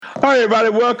All right, everybody,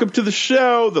 welcome to the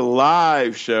show, the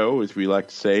live show, as we like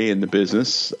to say in the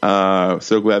business.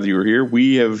 So glad that you were here.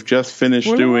 We have just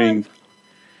finished doing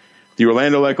the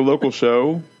Orlando Like a Local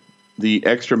show, the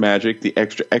Extra Magic, the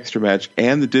Extra Magic,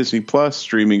 and the Disney Plus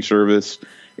streaming service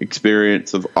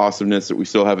experience of awesomeness that we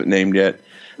still haven't named yet.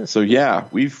 So yeah,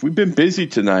 we've been busy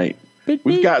tonight.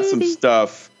 We've got some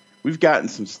stuff. We've gotten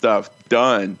some stuff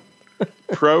done.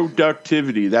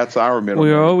 Productivity, that's our middle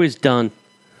name. We are always done.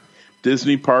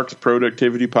 Disney Parks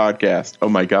Productivity Podcast. Oh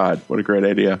my God, what a great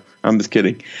idea. I'm just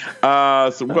kidding.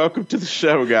 So welcome to the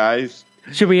show, guys.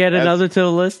 Should we add another to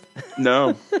the list?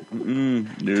 No.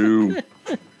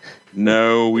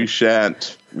 No, we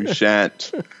shan't.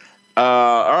 All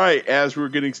right, as we're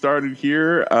getting started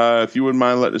here, if you wouldn't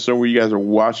mind letting us know where you guys are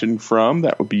watching from,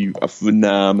 that would be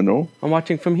phenomenal. I'm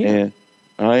watching from here. And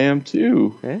I am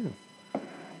too. Yeah.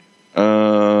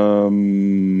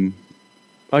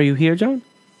 Are you here, John?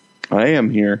 I am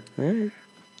here. All right.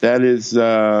 That is,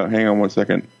 hang on one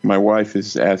second. My wife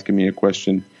is asking me a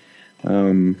question.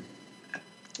 All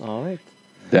right.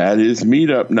 That is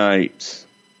meetup night.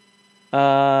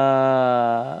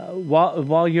 While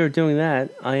you're doing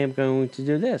that, I am going to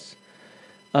do this.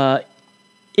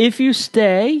 If you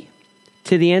stay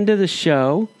to the end of the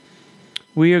show,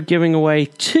 we are giving away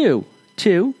two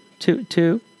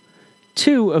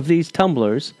of these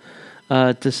tumblers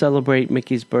to celebrate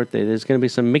Mickey's birthday. There's going to be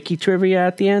some Mickey trivia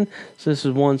at the end. So this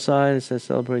is one side. It says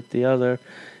celebrate the other.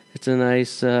 It's a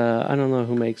nice, I don't know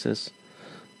who makes this.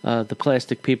 The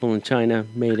plastic people in China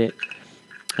made it.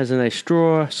 Has a nice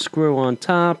straw, screw on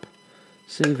top.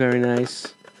 See, very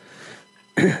nice.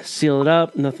 Seal it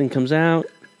up. Nothing comes out.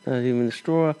 Not even the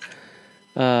straw.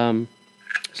 So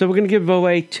we're going to give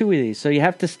away two of these. So you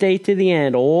have to stay to the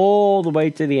end, all the way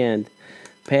to the end.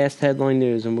 Past headline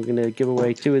news, and we're going to give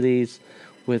away two of these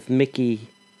with Mickey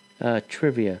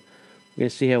trivia. We're going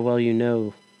to see how well you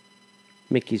know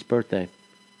Mickey's birthday.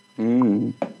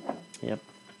 Mm. Yep.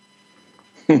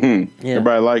 Yeah.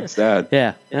 Everybody likes that.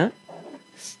 Yeah.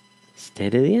 Stay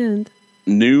to the end.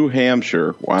 New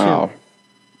Hampshire. Wow. Two.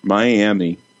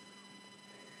 Miami.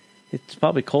 It's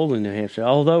probably cold in New Hampshire,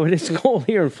 although it is cold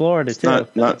here in Florida, too.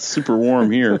 Not super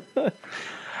warm here. All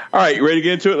right, you ready to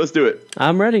get into it? Let's do it.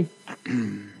 I'm ready.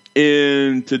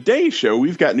 In today's show,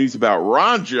 we've got news about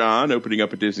Ron Jon opening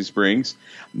up at Disney Springs,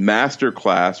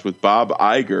 Masterclass with Bob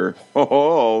Iger.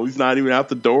 Oh, he's not even out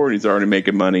the door and he's already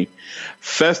making money.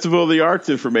 Festival of the Arts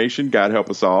information, God help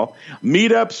us all.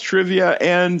 Meetups, trivia,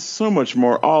 and so much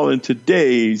more, all in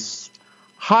today's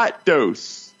hot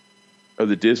dose of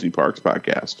the Disney Parks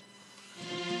Podcast.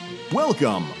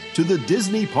 Welcome to the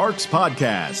Disney Parks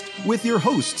Podcast with your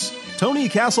hosts, Tony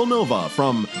Casanova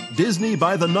from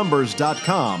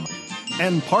DisneyByTheNumbers.com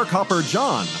and Parkhopper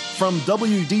John from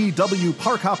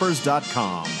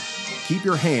WDWParkhoppers.com. Keep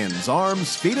your hands,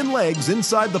 arms, feet, and legs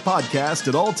inside the podcast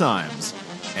at all times.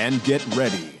 And get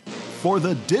ready for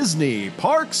the Disney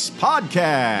Parks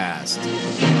Podcast.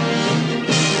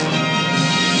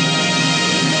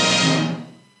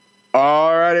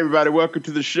 All right, everybody, welcome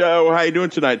to the show. How you doing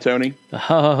tonight, Tony?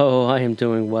 Oh, I am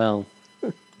doing well.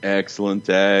 Excellent.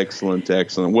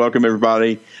 Welcome,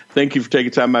 everybody. Thank you for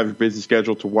taking time out of your busy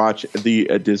schedule to watch the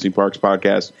Disney Parks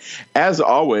Podcast. As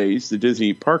always, the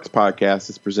Disney Parks Podcast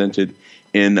is presented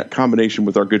in combination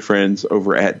with our good friends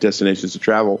over at Destinations to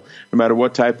Travel. No matter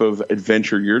what type of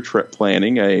adventure you're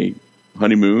planning, a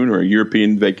honeymoon or a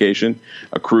European vacation,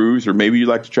 a cruise, or maybe you'd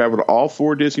like to travel to all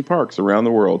 4 Disney parks around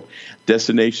the world,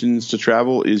 Destinations to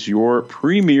Travel is your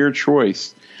premier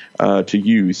choice to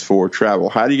use for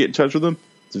travel. How do you get in touch with them?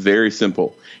 It's very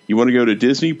simple. You want to go to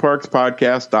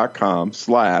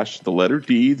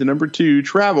DisneyParksPodcast.com/D2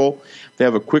 travel. They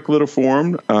have a quick little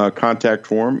form, contact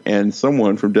form, and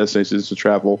someone from Destinations to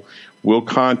Travel will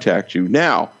contact you.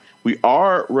 Now, we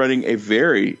are running a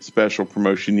very special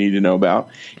promotion you need to know about.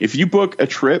 If you book a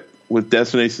trip with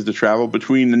Destinations to Travel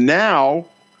between now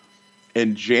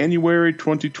and January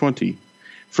 2020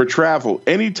 for travel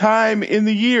anytime in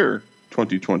the year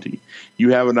 2020,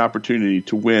 you have an opportunity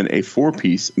to win a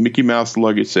 4-piece Mickey Mouse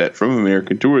luggage set from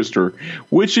American Tourister,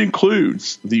 which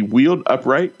includes the wheeled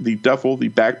upright, the duffel, the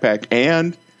backpack,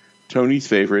 and Tony's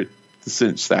favorite, the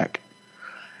cinch sack.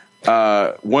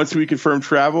 Once we confirm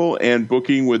travel and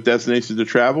booking with Destinations to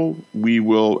Travel, we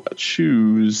will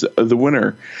choose the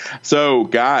winner. So,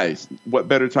 guys, what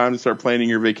better time to start planning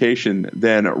your vacation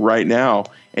than right now?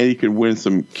 And you can win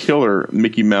some killer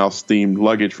Mickey Mouse themed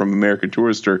luggage from American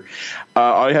Tourister.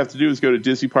 All you have to do is go to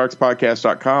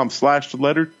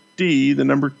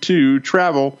DisneyParksPodcast.com/D2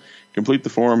 travel. Complete the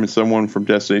form, and someone from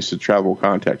Destinations to Travel will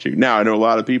contact you. Now, I know a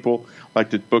lot of people like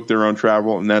to book their own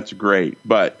travel, and that's great.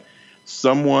 But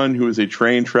Someone who is a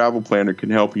trained travel planner can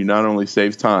help you not only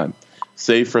save time,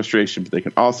 save frustration, but they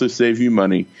can also save you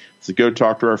money. So go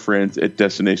talk to our friends at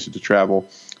Destination to Travel,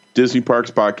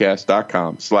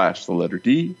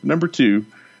 DisneyParksPodcast.com/2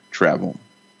 travel.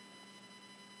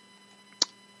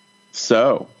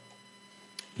 So,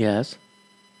 Yes.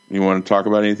 you want to talk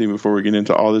about anything before we get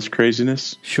into all this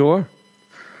craziness? Sure.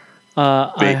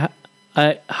 I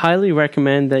highly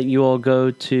recommend that you all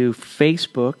go to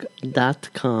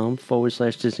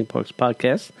facebook.com/Disney Parks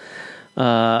Podcast.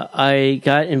 I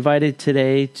got invited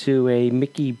today to a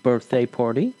Mickey birthday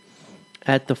party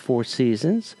at the Four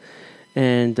Seasons,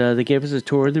 and they gave us a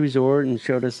tour of the resort and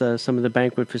showed us some of the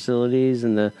banquet facilities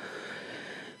and the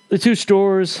two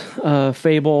stores,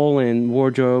 Fable and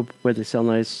Wardrobe, where they sell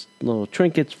nice little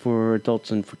trinkets for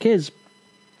adults and for kids.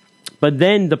 But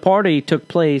then the party took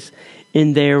place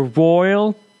in their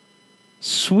royal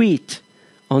suite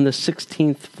on the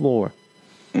 16th floor.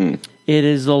 It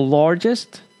is the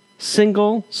largest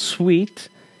single suite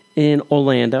in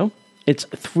Orlando. It's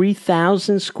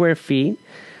 3,000 square feet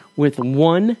with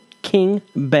one king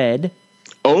bed.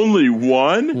 Only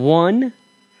one? One.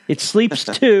 It sleeps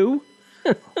two.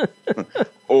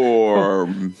 Or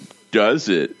does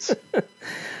it?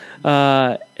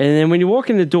 And then when you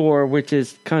walk in the door, which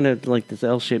is kind of like this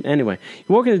L shape. Anyway, you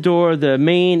walk in the door, the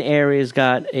main area's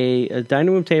got a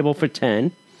dining room table for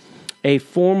 10, a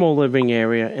formal living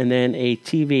area, and then a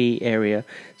TV area.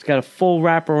 It's got a full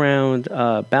wraparound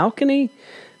balcony.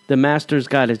 The master's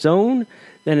got its own.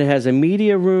 Then it has a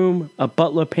media room, a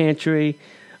butler pantry,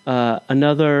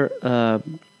 another,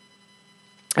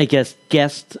 I guess,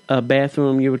 guest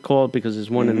bathroom, you would call it, because there's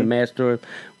one in the master,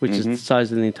 which is the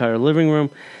size of the entire living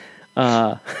room.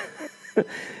 And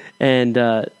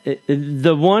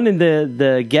the one in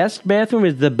the guest bathroom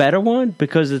is the better one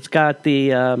because it's got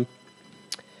the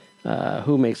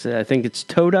who makes it? I think it's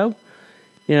Toto.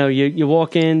 You know, you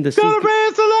walk in, the seat,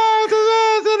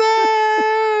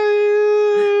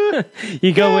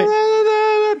 you go in.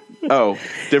 Oh,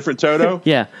 different Toto?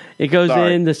 Yeah, it goes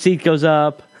in, the seat goes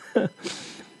up.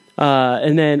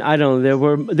 And then I don't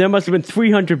know. There must have been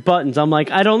 300 buttons. I'm like,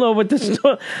 I don't know what this.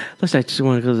 Listen, I just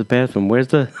want to go to the bathroom. Where's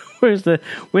the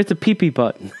pee pee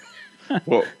button?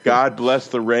 Well, God bless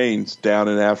the rains down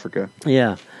in Africa.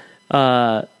 Yeah.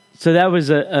 So that was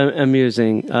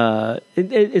amusing.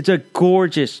 It's a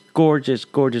gorgeous, gorgeous,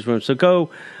 gorgeous room. So go.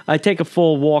 I take a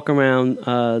full walk around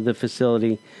the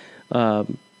facility, the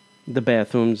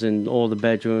bathrooms and all the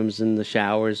bedrooms and the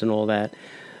showers and all that.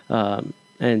 And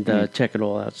check it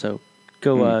all out. So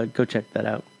go check that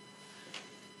out.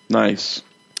 Nice.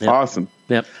 Yep. Awesome.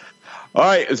 Yep. All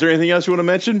right. Is there anything else you want to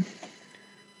mention?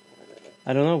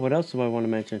 I don't know. What else do I want to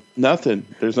mention? Nothing.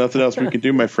 There's nothing else we can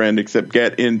do, my friend, except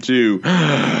get into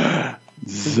the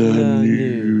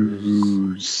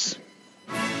news.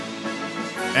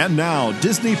 And now,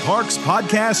 Disney Parks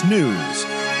Podcast News.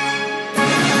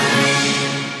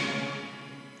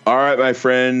 All right, my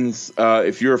friends,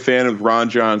 if you're a fan of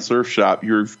Ron Jon Surf Shop,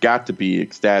 you've got to be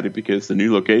ecstatic because the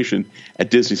new location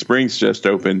at Disney Springs just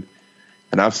opened,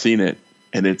 and I've seen it,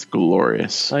 and it's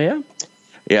glorious. Oh, yeah?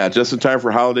 Yeah, just in time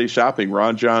for holiday shopping,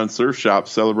 Ron Jon Surf Shop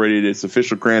celebrated its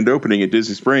official grand opening at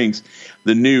Disney Springs.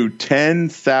 The new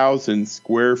 10,000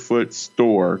 square foot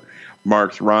store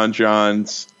marks Ron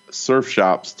Jon's Surf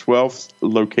Shop's 12th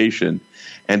location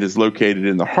and is located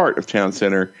in the heart of Town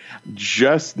Center,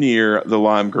 just near the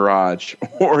Lime Garage,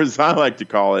 or as I like to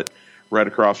call it, right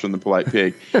across from the Polite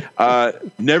Pig.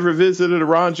 Never visited a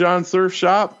Ron Jon Surf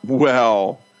Shop?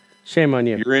 Well, shame on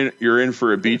you. You're in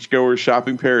for a beachgoer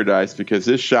shopping paradise because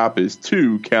this shop is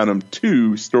two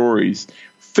stories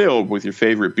filled with your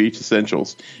favorite beach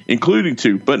essentials, including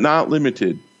but not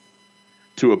limited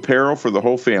to apparel for the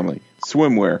whole family,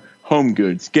 swimwear, home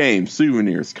goods, games,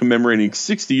 souvenirs commemorating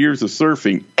 60 years of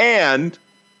surfing, and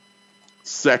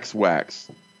sex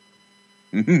wax.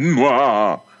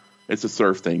 It's a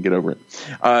surf thing. Get over it.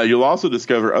 You'll also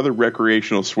discover other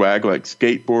recreational swag like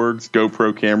skateboards,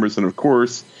 GoPro cameras, and, of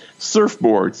course,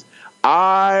 surfboards.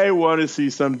 I want to see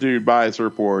some dude buy a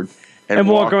surfboard and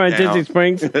walk around Disney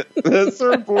Springs. The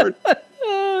surfboard.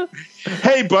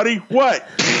 Hey, buddy, what?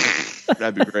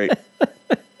 That'd be great.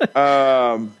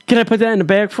 Can I put that in a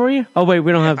bag for you? Oh, wait,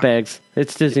 we don't have bags.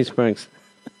 It's Disney Springs.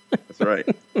 That's right.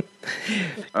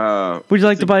 Would you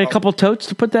like to buy a couple totes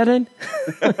to put that in?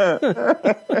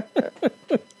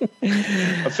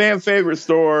 A fan favorite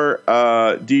store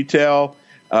detail.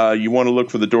 You want to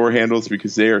look for the door handles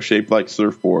because they are shaped like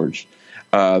surfboards.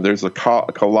 There's a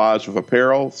collage of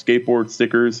apparel, skateboard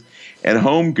stickers, and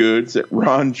home goods at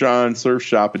Ron Jon Surf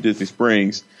Shop at Disney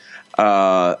Springs.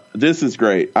 This is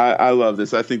great. I love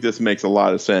this. I think this makes a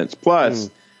lot of sense. Plus,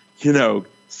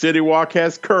 City Walk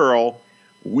has Curl.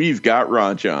 We've got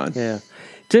Ron John. Yeah.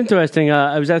 It's interesting.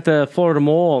 I was at the Florida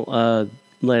Mall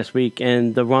last week,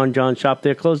 and the Ron John shop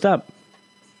there closed up.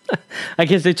 I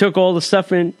guess they took all the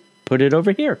stuff and put it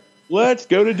over here. Let's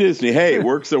go to Disney. Hey, it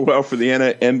works so well for the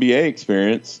NBA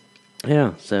experience.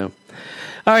 Yeah, so.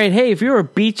 All right, hey, if you're a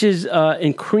Beaches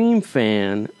and Cream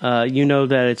fan, you know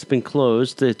that it's been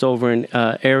closed. It's over in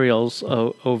Ariel's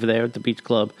over there at the Beach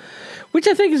Club, which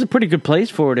I think is a pretty good place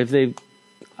for it. If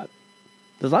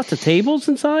there's lots of tables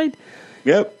inside.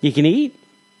 Yep. You can eat.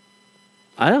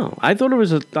 I don't know. I thought it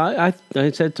was I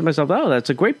said to myself, oh, that's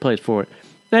a great place for it.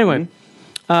 Anyway,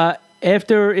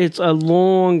 after its a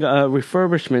long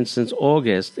refurbishment since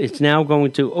August, it's now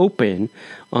going to open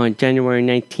on January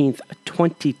 19th,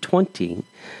 2020.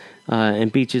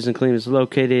 And Beaches and Cream is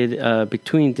located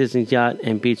between Disney's Yacht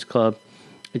and Beach Club,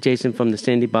 adjacent from the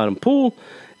Sandy Bottom Pool,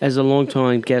 as a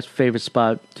long-time guest favorite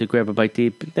spot to grab a bite to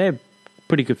eat. They have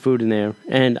pretty good food in there,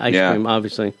 and ice cream,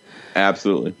 obviously.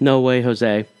 Absolutely. No Way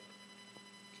Jose,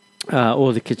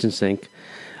 or the kitchen sink.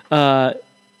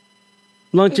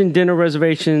 Lunch and dinner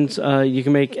reservations you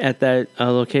can make at that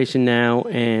location now,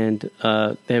 and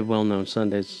they have well-known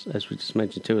Sundays, as we just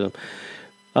mentioned, two of them.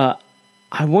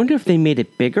 I wonder if they made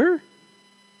it bigger,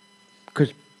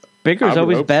 because bigger is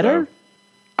always better. So.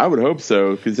 I would hope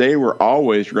so, because they were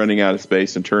always running out of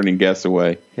space and turning guests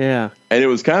away. Yeah. And it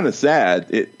was kind of sad.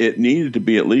 It needed to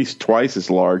be at least twice as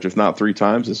large, if not 3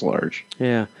 times as large.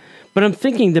 Yeah. But I'm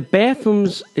thinking the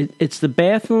bathrooms, it's the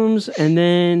bathrooms and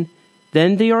then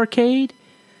the arcade.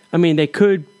 I mean, they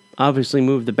could obviously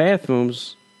move the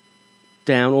bathrooms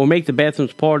down or make the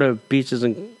bathrooms part of Beaches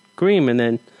and Cream and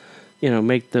then,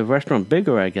 make the restaurant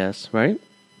bigger, I guess, right?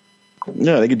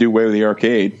 Yeah, they could do away with the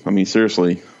arcade. I mean,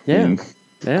 seriously. Yeah.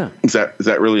 Yeah. Is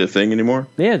that really a thing anymore?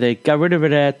 Yeah, they got rid of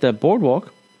it at the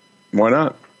boardwalk. Why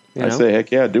not? I say,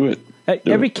 heck yeah, do it.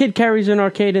 Every kid carries an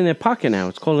arcade in their pocket now.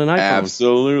 It's called an iPhone.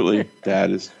 Absolutely. That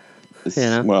is,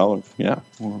 well, yeah.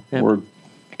 Yep. Or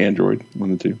Android, one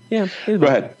of the two. Yeah. Go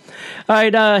ahead. All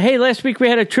right. Hey, last week we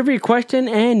had a trivia question,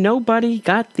 and nobody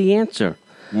got the answer.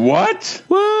 What?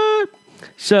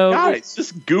 So, guys,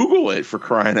 just Google it, for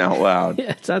crying out loud.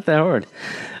 Yeah, it's not that hard.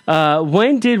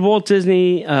 When did Walt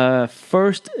Disney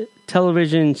first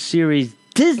television series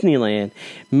Disneyland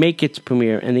make its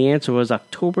premiere? And the answer was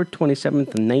October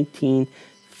 27th of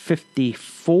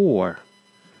 1954.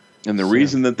 And the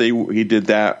reason that he did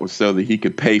that was so that he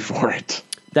could pay for it.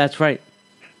 That's right.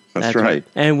 That's right.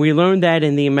 And we learned that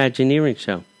in the Imagineering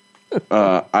show.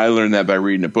 I learned that by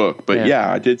reading a book. But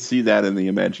yeah, I did see that in the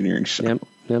Imagineering show.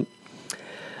 Yep.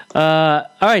 All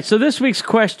right, so this week's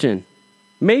question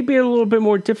may be a little bit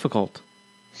more difficult.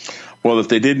 Well, if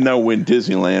they didn't know when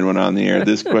Disneyland went on the air,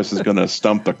 this question is going to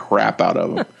stump the crap out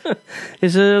of them.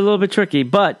 It's a little bit tricky,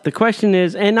 but the question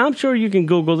is, and I'm sure you can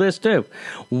Google this too,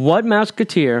 what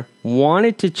Mouseketeer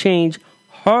wanted to change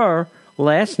her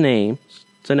last name,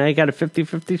 so now you got a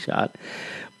 50-50 shot,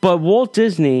 but Walt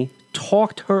Disney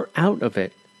talked her out of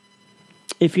it?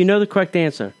 If you know the correct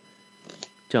answer,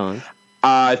 John.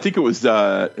 I think it was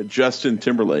Justin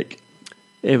Timberlake.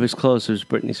 It was close. It was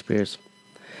Britney Spears.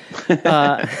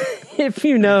 If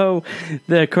you know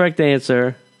the correct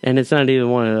answer, and it's not either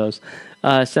one of those,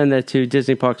 send that to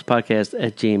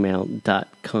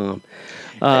DisneyParksPodcast@gmail.com.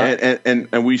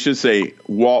 And we should say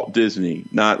Walt Disney,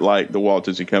 not like the Walt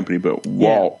Disney Company, but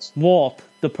Walt. Yeah, Walt,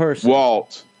 the person.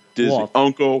 Walt Disney. Walt.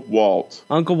 Uncle Walt.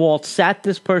 Uncle Walt sat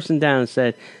this person down and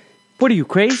said, "What are you,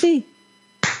 crazy?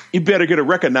 You better get it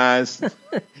recognized.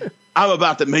 I'm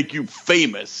about to make you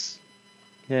famous."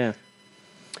 Yeah.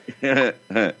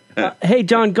 Hey,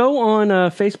 John, go on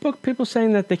Facebook. People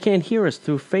saying that they can't hear us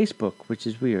through Facebook, which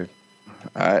is weird.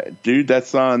 Dude,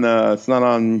 that's on. It's not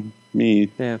on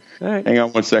me. Yeah. All right. Hang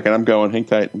on one second. I'm going. Hang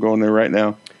tight. I'm going there right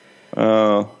now.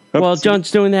 Well,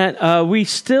 John's doing that. We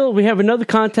have another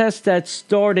contest that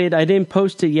started. I didn't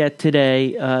post it yet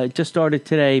today. It just started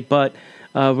today, but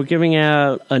we're giving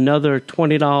out another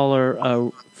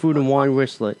 $20 food and wine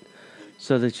wristlet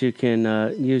so that you can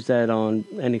use that on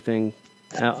anything.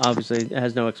 Obviously, it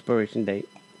has no expiration date.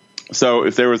 So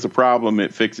if there was a problem,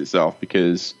 it fixed itself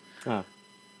because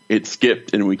it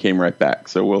skipped and we came right back.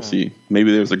 So we'll see.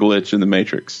 Maybe there's a glitch in the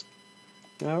Matrix.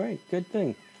 All right. Good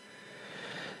thing.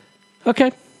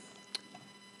 Okay.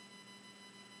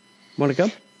 Want to go?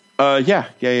 Yeah.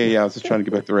 I was just trying to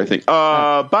get back to the right thing.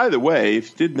 By the way,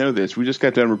 if you didn't know this, we just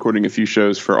got done recording a few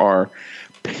shows for our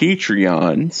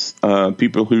Patreons,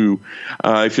 people who,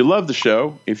 if you love the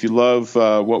show, if you love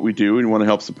what we do and you want to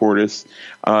help support us,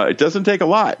 it doesn't take a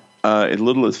lot. As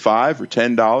little as $5 or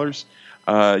 $10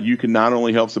 you can not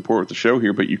only help support the show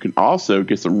here, but you can also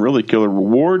get some really killer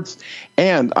rewards.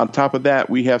 And on top of that,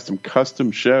 we have some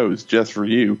custom shows just for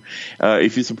you.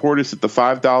 If you support us at the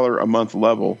 $5 a month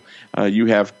level, you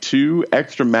have 2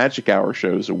 extra Magic Hour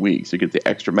shows a week. So you get the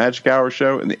extra Magic Hour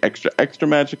show and the extra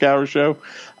Magic Hour show.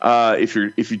 If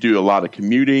you do a lot of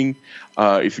commuting,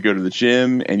 if you go to the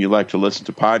gym and you like to listen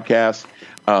to podcasts,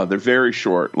 they're very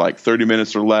short, like 30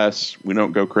 minutes or less. We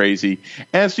don't go crazy.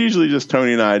 And it's usually just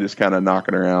Tony and I just kind of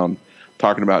knocking around,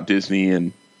 talking about Disney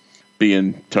and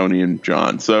being Tony and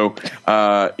John. So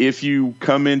if you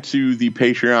come into the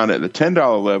Patreon at the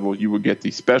 $10 level, you will get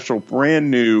the special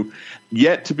brand new,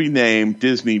 yet to be named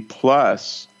Disney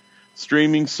Plus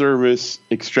streaming service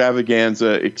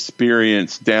extravaganza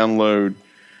experience download,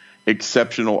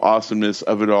 exceptional awesomeness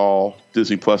of it all,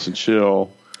 Disney Plus and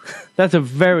Chill. That's a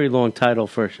very long title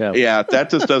for a show. Yeah,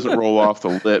 that just doesn't roll off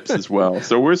the lips as well.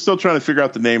 So we're still trying to figure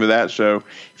out the name of that show.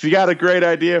 If you got a great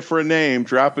idea for a name,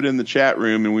 drop it in the chat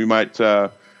room, and we might,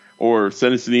 or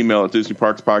send us an email at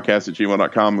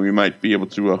DisneyParksPodcast@gmail.com, and we might be able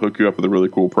to hook you up with a really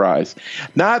cool prize.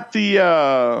 Not the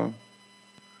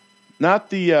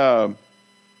the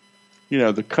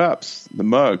cups, the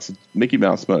mugs, Mickey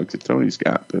Mouse mugs that Tony's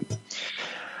got. But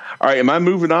all right, am I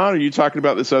moving on, or are you talking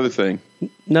about this other thing?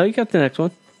 No, you got the next one.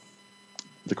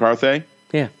 The Carthay?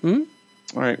 Yeah. Mm-hmm.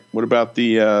 All right. What about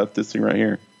the this thing right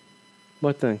here?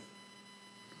 What thing?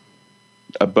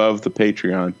 Above the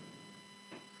Patreon.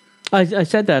 I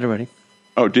said that already.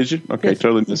 Oh, did you? Okay, yes.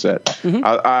 Totally missed that. Mm-hmm.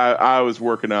 I was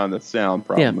working on the sound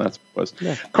problem. Yeah. That's what it was.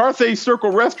 Yeah. Carthay Circle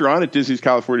Restaurant at Disney's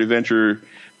California Adventure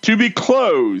to be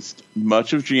closed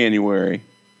much of January.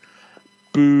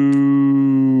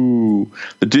 Boo.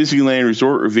 The Disneyland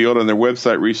Resort revealed on their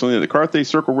website recently that the Carthay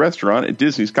Circle Restaurant at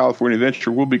Disney's California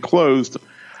Adventure will be closed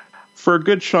for a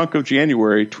good chunk of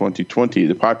January 2020.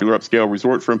 The popular upscale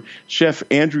resort from Chef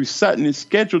Andrew Sutton is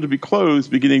scheduled to be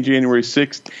closed beginning January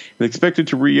 6th and expected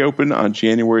to reopen on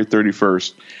January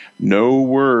 31st. No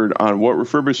word on what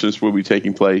refurbishments will be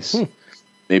taking place.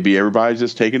 Maybe everybody's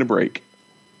just taking a break.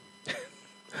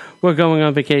 We're going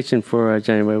on vacation for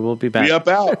January. We'll be back. We up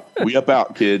out. We up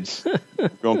out, kids. We're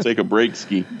going to take a break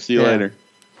ski. See you later.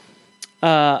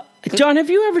 John, have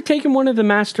you ever taken one of the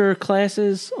master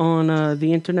classes on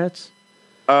the internets?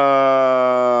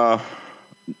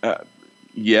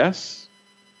 Yes.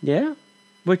 Yeah?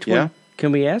 Which one?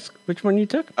 Can we ask which one you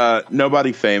took?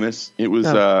 Nobody famous. It was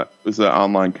an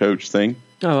online coach thing.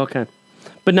 Oh, okay.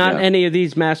 But not any of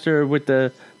these master with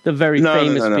the very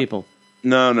famous people.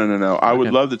 No. I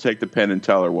would love to take the Penn and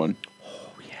Teller one.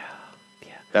 Oh, yeah.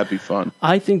 That'd be fun.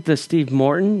 I think the Steve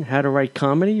Martin, How to Write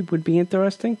Comedy, would be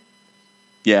interesting.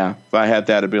 Yeah, if I had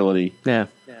that ability. Yeah.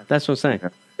 That's what I'm saying.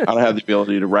 I don't have the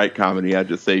ability to write comedy. I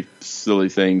just say silly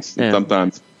things. And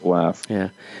sometimes people laugh. Yeah.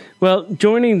 Well,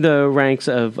 joining the ranks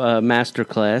of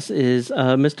Masterclass is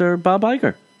Mr. Bob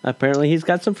Iger. Apparently, he's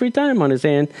got some free time on his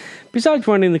hand. Besides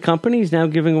running the company, he's now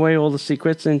giving away all the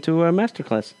secrets into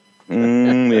Masterclass.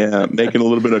 Yeah, making a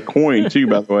little bit of coin, too,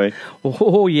 by the way.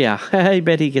 Oh, yeah. I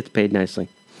bet he gets paid nicely.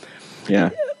 Yeah.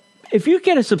 If you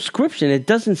get a subscription, it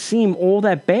doesn't seem all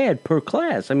that bad per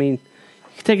class. I mean, you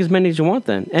can take as many as you want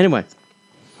then. Anyway,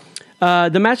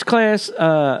 the Match Class,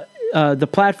 the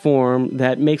platform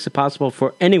that makes it possible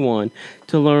for anyone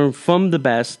to learn from the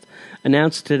best,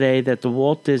 announced today that the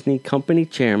Walt Disney Company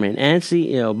chairman and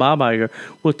CEO, Bob Iger,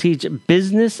 will teach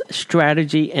business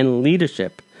strategy and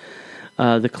leadership.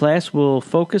 The class will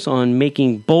focus on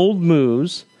making bold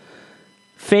moves,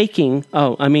 taking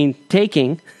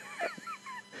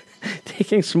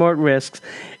smart risks,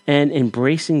 and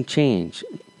embracing change.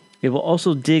 It will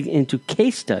also dig into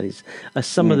case studies of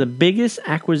some of the biggest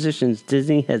acquisitions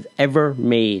Disney has ever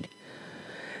made.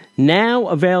 Now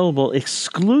available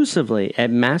exclusively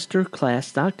at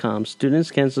masterclass.com,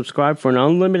 students can subscribe for an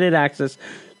unlimited access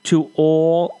to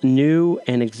all new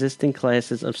and existing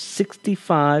classes of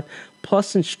 65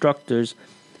 plus instructors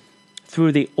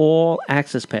through the All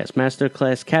Access Pass.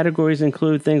 Masterclass categories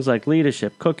include things like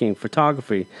leadership, cooking,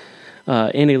 photography.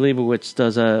 Annie Leibovitz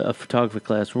does a photography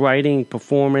class, writing,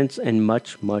 performance, and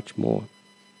much, much more.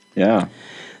 Yeah.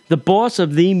 The boss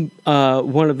of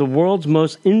one of the world's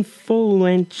most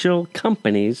influential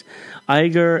companies,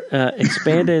 Iger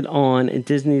expanded on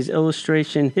Disney's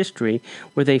illustration history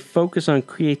with a focus on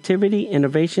creativity,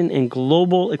 innovation, and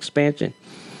global expansion.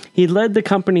 He led the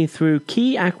company through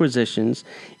key acquisitions,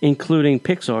 including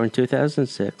Pixar in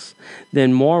 2006,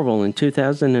 then Marvel in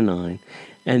 2009,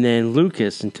 and then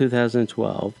Lucas in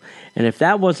 2012. And if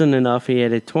that wasn't enough, he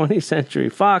added 20th Century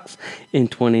Fox in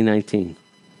 2019.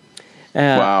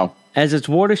 Wow. As its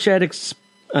watershed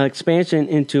expansion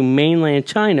into mainland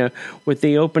China with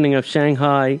the opening of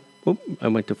Shanghai I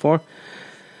went too far.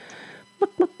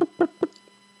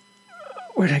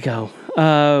 Where'd I go?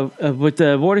 With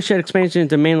the watershed expansion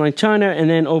into mainland China and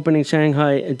then opening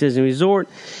Shanghai Disney Resort,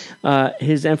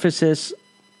 his emphasis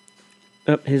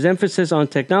on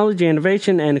technology,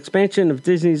 innovation, and expansion of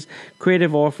Disney's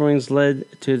creative offerings led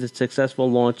to the successful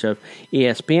launch of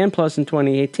ESPN Plus in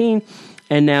 2018,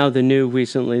 and now the new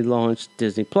recently launched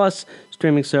Disney Plus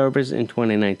streaming service in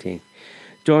 2019.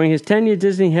 During his tenure,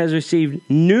 Disney has received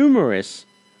numerous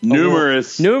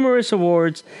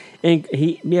awards, and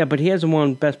but he hasn't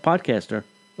won Best Podcaster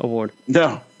award.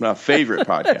 No, not favorite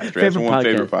podcaster. He hasn't won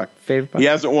favorite podcast. He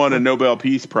hasn't won a Nobel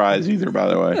Peace Prize either, by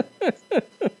the way.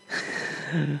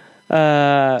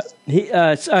 So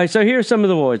here are some of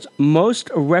the awards. Most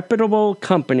reputable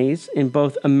companies in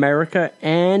both America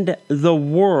and the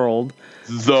world.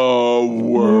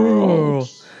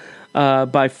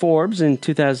 By Forbes in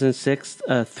 2006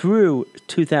 through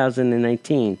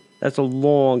 2019. That's a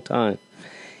long time.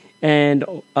 And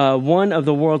one of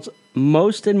the world's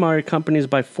most admired companies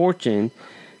by Fortune,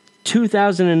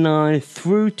 2009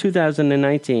 through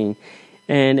 2019.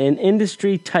 And an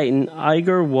industry titan,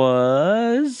 Iger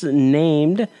was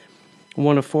named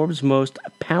one of Forbes' most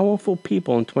powerful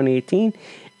people in 2018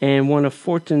 and one of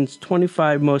Fortune's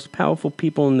 25 most powerful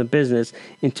people in the business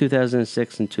in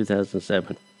 2006 and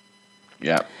 2007.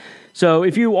 Yeah. So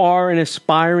if you are an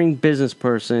aspiring business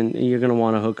person, you're going to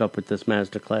want to hook up with this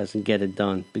masterclass and get it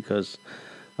done because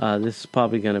this is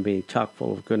probably going to be chock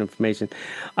full of good information.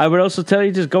 I would also tell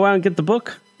you just go out and get the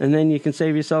book, and then you can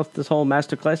save yourself this whole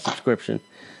masterclass subscription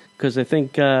because I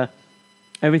think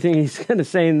everything he's going to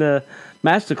say in the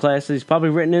masterclass is probably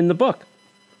written in the book.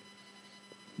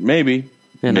 Maybe.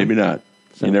 Maybe not.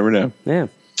 So, you never know. Yeah.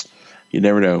 You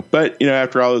never know. But,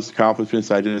 after all those accomplishments,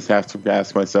 I just have to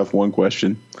ask myself one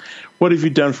question. What have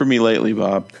you done for me lately,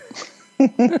 Bob?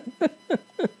 Hey,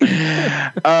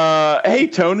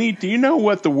 Tony, do you know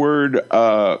what the word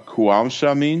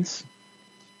Kuamsha means?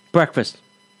 Breakfast.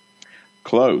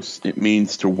 Close. It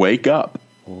means to wake up.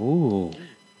 Ooh.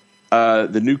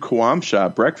 The new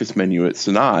Kuamsha breakfast menu at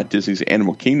Sanaa, Disney's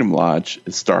Animal Kingdom Lodge,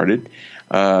 has started.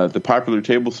 The popular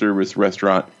table service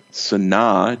restaurant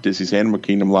Sanaa, Disney's Animal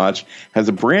Kingdom Lodge, has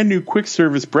a brand new quick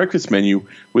service breakfast menu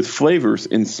with flavors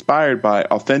inspired by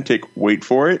authentic, wait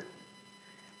for it,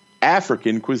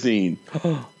 African cuisine.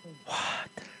 What?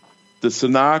 The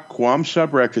Sanaa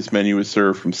Kuamsha breakfast menu is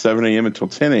served from 7 a.m. until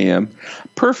 10 a.m.,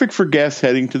 perfect for guests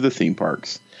heading to the theme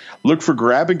parks. Look for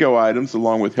grab-and-go items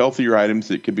along with healthier items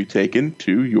that can be taken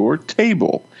to your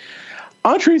table.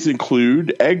 Entrees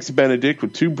include eggs Benedict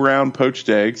with 2 brown poached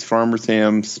eggs, farmer's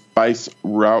ham, spice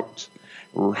route,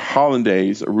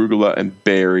 hollandaise, arugula, and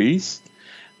berries.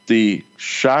 The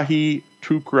Shahi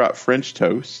Tukra French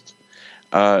toast.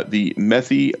 The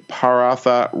Methi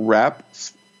Paratha wrap,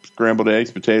 scrambled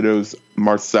eggs, potatoes,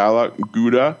 marsala,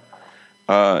 gouda,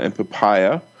 and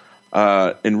papaya.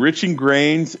 Enriching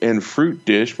grains and fruit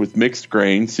dish with mixed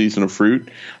grains, seasonal fruit.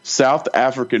 South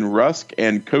African rusk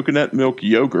and coconut milk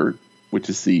yogurt, which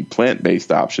is the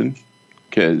plant-based option,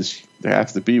 because there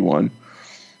has to be one.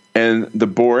 And the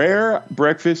Boer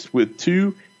breakfast with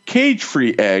 2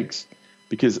 cage-free eggs,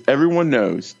 because everyone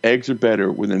knows eggs are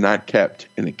better when they're not kept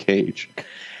in a cage.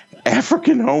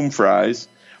 African home fries.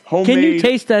 Homemade. Can you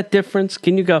taste that difference?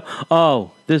 Can you go,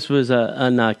 oh, this was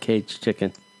a not caged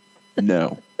chicken?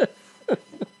 No.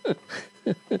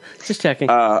 Just checking.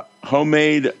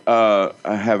 Homemade, I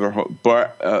have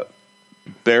a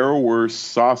Barrowurst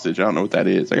sausage. I don't know what that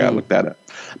is. I got to look that up.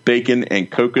 Bacon and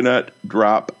coconut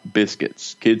drop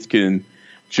biscuits. Kids can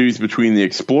choose between the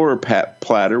Explorer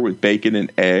platter with bacon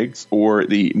and eggs or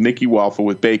the Mickey waffle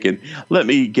with bacon. Let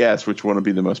me guess which one will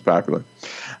be the most popular.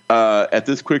 At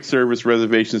this quick service,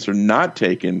 reservations are not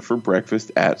taken for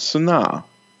breakfast at Sanaa.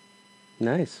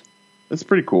 Nice. That's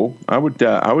pretty cool. I would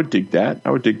dig that.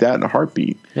 I would dig that in a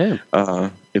heartbeat. Yeah.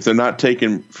 If they're not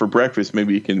taken for breakfast,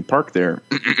 maybe you can park there.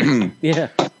 Yeah.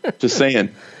 Just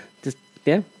saying.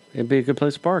 It'd be a good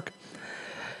place to park.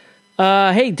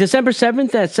 Hey, December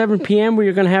 7th at 7 p.m., we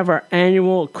are going to have our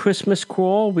annual Christmas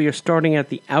crawl. We are starting at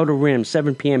the Outer Rim,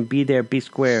 7 p.m. Be there, be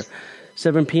square.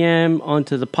 7 p.m.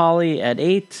 onto the Poly at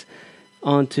 8,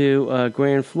 onto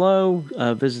Grand Flow,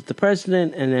 visit the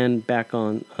President, and then back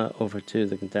on over to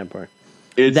the Contemporary.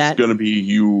 It's going to be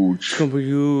huge. It's going to be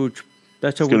huge.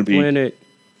 That's how we plan it.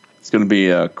 It's going to be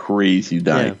a crazy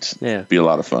night. Yeah. Be a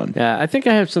lot of fun. Yeah, I think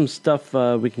I have some stuff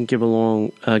we can give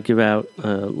out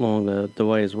along the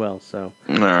way as well. So,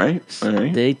 all right.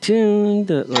 Stay tuned.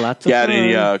 Lots of fun. Got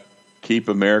any Keep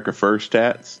America First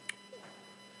tats?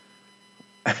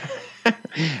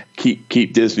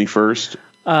 keep Disney first.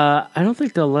 I don't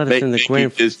think they'll let us in the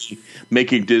grand.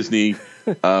 Making Disney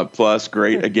Plus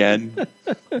great again.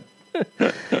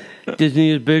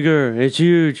 Disney is bigger. It's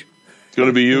huge. It's going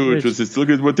to be huge. Look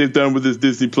at what they've done with this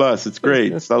Disney Plus. It's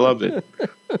great. I love it.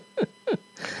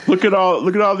 Look at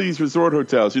all these resort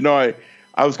hotels. You know,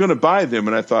 I was going to buy them,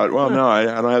 and I thought, well, no, I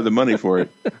don't have the money for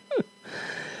it.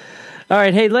 All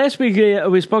right. Hey, last week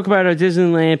we spoke about our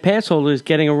Disneyland pass holders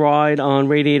getting a ride on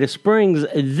Radiator Springs.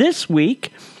 This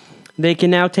week, they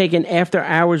can now take an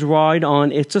after-hours ride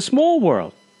on It's a Small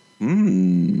World.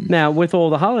 Now, with all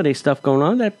the holiday stuff going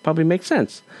on, that probably makes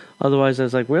sense. Otherwise, I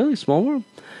was like, really? Small World?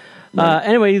 Right.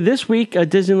 Anyway, this week,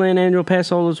 Disneyland annual pass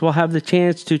holders will have the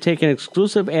chance to take an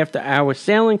exclusive after-hour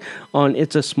sailing on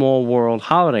It's a Small World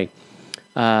holiday.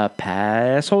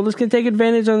 Pass holders can take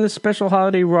advantage on this special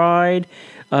holiday ride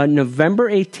November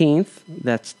 18th,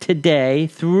 that's today,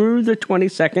 through the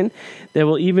 22nd. There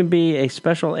will even be a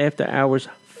special after-hours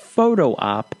photo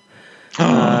op.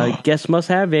 Guests must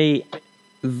have a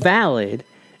valid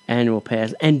annual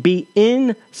pass and be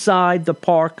inside the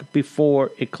park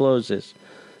before it closes.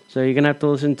 So you're going to have to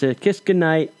listen to Kiss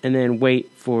Goodnight and then wait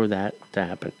for that to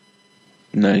happen.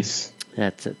 Nice.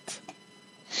 That's it.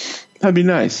 That'd be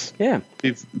nice. Yeah.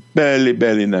 It's very,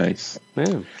 very nice.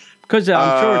 Yeah. Because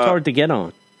I'm sure it's hard to get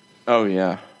on. Oh,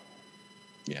 yeah.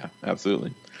 Yeah,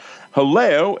 absolutely.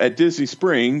 Haleo at Disney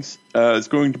Springs is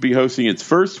going to be hosting its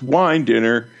first wine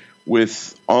dinner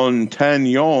with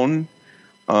Ontagnon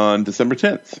on December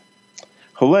 10th.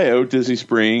 Haleo Disney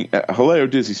Springs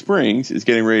is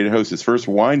getting ready to host its first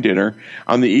wine dinner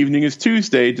on the evening of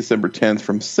Tuesday, December 10th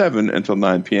from 7 until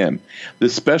 9 p.m.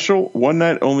 This special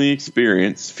one-night-only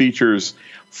experience features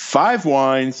 5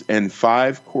 wines and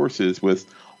 5 courses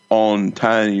with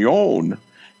Ontagnon,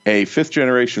 a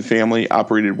fifth-generation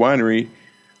family-operated winery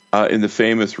in the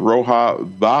famous Rioja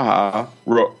Baja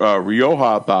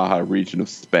region of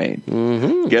Spain.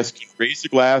 Mm-hmm. Guests can raise a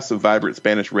glass of vibrant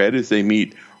Spanish red as they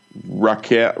meet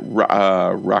Raquel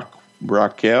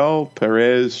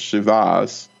Perez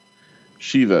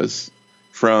Chivas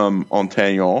from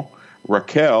Ontagnon.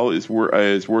 Raquel is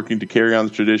working to carry on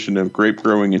the tradition of grape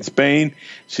growing in Spain.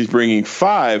 She's bringing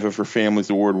 5 of her family's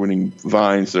award-winning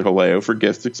vines to Haleo for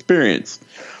guest experience.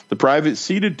 The private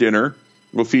seated dinner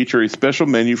will feature a special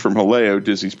menu from Haleo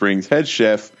Disney Springs head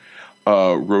chef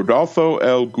Rodolfo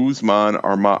L. Guzman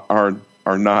Aranda.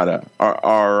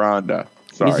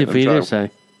 Sorry, easy for you to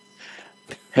say.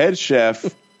 Head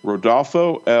chef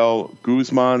Rodolfo L.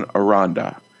 Guzman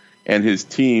Aranda and his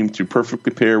team to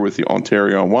perfectly pair with the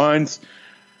Ontario wines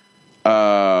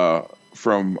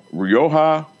from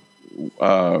Rioja,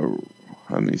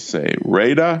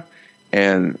 Reda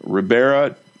and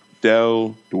Ribera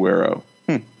del Duero.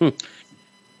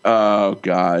 Oh,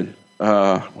 God.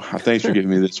 Thanks for giving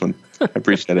me this one. I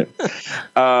appreciate it.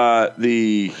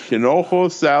 The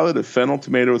hinojo salad of fennel,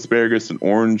 tomato, asparagus, and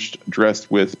orange dressed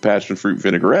with passion fruit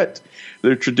vinaigrette.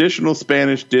 The traditional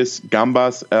Spanish dish,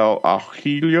 gambas al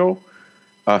ajillo.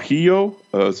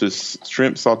 This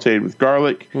shrimp sauteed with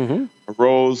garlic. Mm-hmm.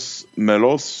 Arroz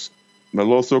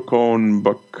meloso con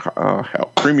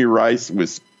creamy rice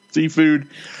with seafood.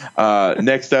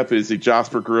 Next up is the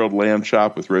Jasper grilled lamb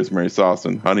chop with rosemary sauce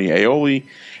and honey aioli.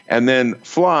 And then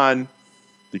flan,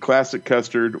 the classic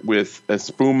custard with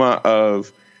espuma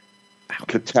of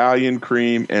Italian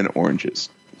cream and oranges.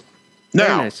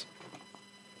 Now, nice.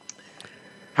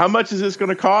 How much is this going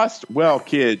to cost? Well,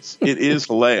 kids, it is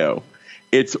Haleo.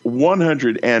 It's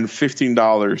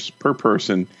 $115 per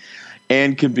person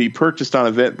and can be purchased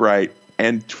on Eventbrite.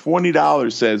 And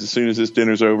 $20 says as soon as this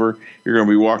dinner's over, you're going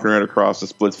to be walking right across the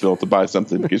Splitsville to buy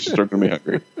something because you're starting to be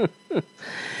hungry.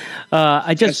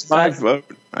 I just read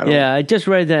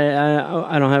that.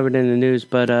 I don't have it in the news,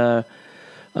 but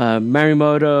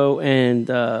Marimoto and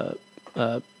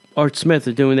Art Smith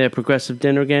are doing their progressive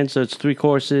dinner again. So it's 3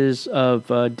 courses of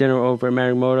dinner over at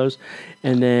Marimoto's,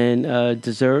 and then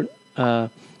dessert. So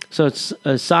it's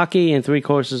sake and 3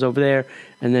 courses over there,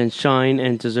 and then shine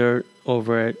and dessert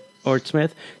over at Art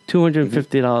Smith.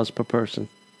 $250 per person.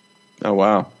 Oh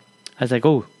wow! I was like,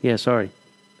 oh yeah, sorry,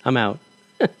 I'm out.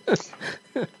 That's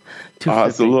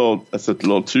a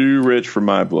little too rich for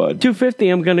my blood.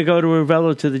 $250. I'm going to go to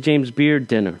Ravello to the James Beard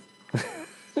dinner.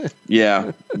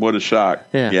 Yeah, what a shock.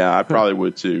 Yeah, I probably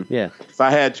would too. Yeah, if I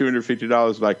had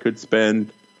 $250 that I could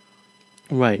spend,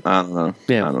 right? I don't know.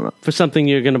 Yeah, I don't know. For something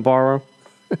you're going to borrow.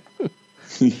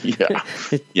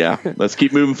 Yeah. Let's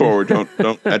keep moving forward.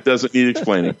 Don't. That doesn't need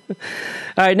explaining. All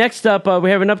right. Next up,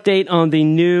 we have an update on the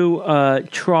new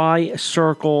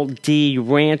Tri-Circle D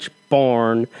Ranch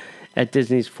Barn at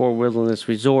Disney's Fort Wilderness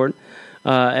Resort.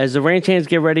 As the ranch hands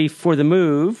get ready for the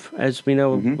move, as we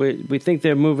know, we think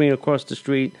they're moving across the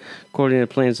street according to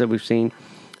the plans that we've seen.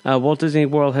 Walt Disney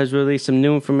World has released some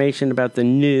new information about the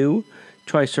new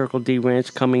Tri-Circle D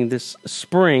Ranch coming this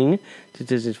spring to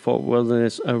Disney's Fort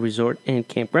Wilderness Resort and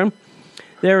Campground.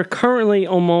 They're currently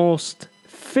almost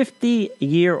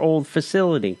 50-year-old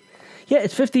facility. Yeah,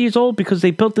 it's 50 years old because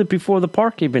they built it before the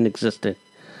park even existed.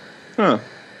 Huh.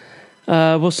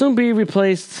 Will soon be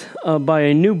replaced by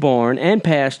a new barn and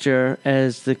pasture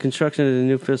as the construction of the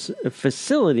new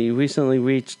facility recently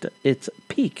reached its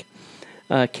peak.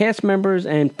 Cast members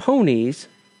and ponies,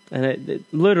 and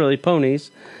literally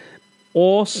ponies,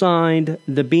 all signed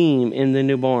the beam in the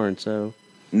new barn. So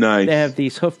nice. They have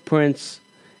these hoof prints,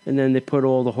 and then they put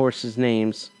all the horses'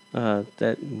 names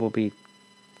that will be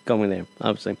going there,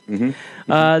 obviously.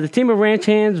 The team of ranch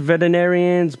hands,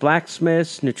 veterinarians,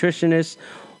 blacksmiths, nutritionists,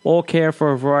 all care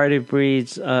for a variety of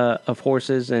breeds of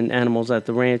horses and animals at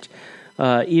the ranch.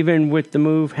 Even with the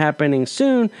move happening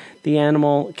soon, the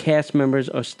animal cast members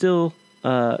are still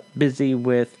busy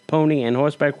with pony and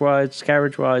horseback rides,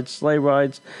 carriage rides, sleigh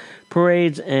rides,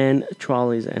 parades, and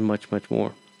trolleys, and much, much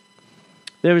more.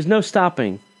 There is no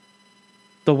stopping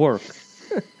the work.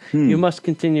 You must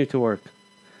continue to work.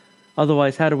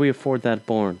 Otherwise, how do we afford that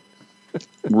barn?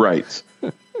 Right.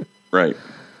 Right.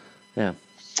 Yeah.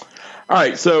 All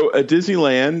right, so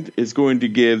Disneyland is going to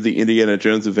give the Indiana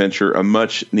Jones Adventure a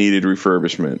much-needed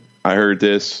refurbishment. I heard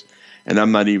this, and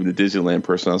I'm not even a Disneyland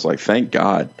person. I was like, thank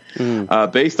God.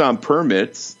 Based on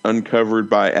permits uncovered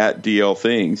by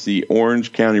 @DLThings, the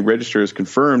Orange County Register has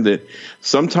confirmed that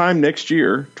sometime next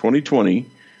year, 2020,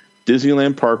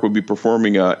 Disneyland Park will be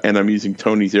performing and I'm using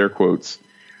Tony's air quotes,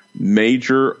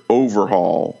 major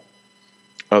overhaul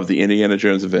of the Indiana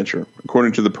Jones Adventure.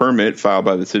 According to the permit filed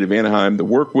by the city of Anaheim, the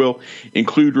work will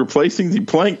include replacing the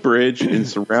plank bridge and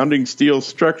surrounding steel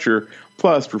structure,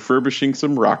 plus refurbishing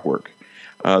some rock work.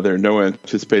 There are no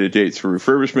anticipated dates for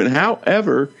refurbishment.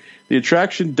 However, the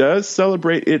attraction does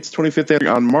celebrate its 25th anniversary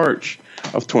on March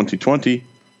of 2020. And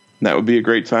that would be a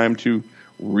great time to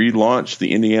relaunch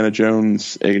the Indiana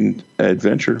Jones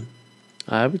Adventure.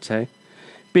 I would say.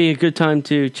 Be a good time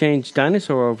to change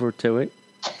Dinosaur over to it.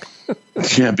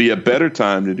 Yeah, be a better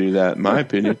time to do that, in my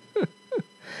opinion.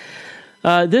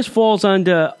 This falls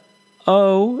under,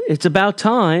 it's about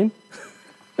time.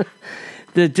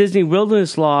 The Disney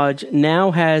Wilderness Lodge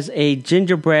now has a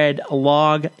gingerbread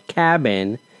log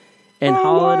cabin and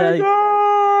holiday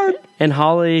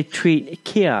treat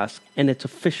kiosk, and it's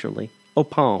officially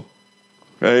open.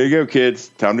 There you go, kids.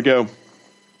 Time to go.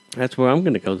 That's where I'm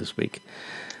going to go this week.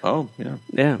 Oh, yeah.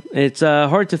 Yeah, it's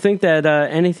hard to think that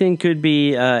anything could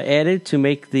be added to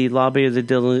make the lobby of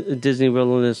the Disney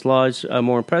Wilderness Lodge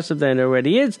more impressive than it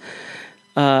already is.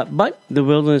 But the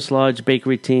Wilderness Lodge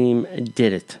bakery team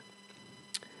did it.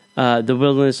 The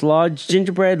Wilderness Lodge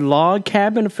Gingerbread Log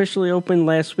Cabin officially opened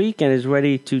last week and is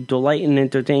ready to delight and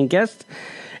entertain guests.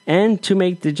 And to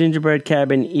make the gingerbread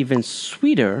cabin even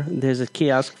sweeter, there's a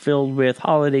kiosk filled with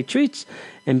holiday treats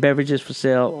and beverages for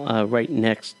sale right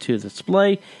next to the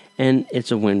display, and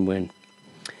it's a win-win.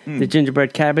 The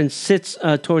gingerbread cabin sits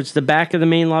towards the back of the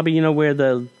main lobby, where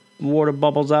the water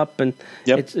bubbles up, and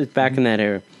it's back in that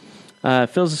area.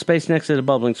 Fills the space next to the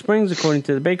Bubbling Springs, according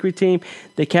to the bakery team.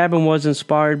 The cabin was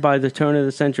inspired by the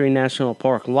turn-of-the-century National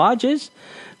Park lodges.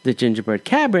 The gingerbread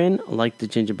cabin, like the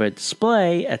gingerbread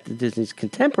display at the Disney's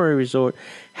Contemporary Resort,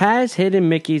 has hidden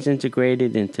Mickeys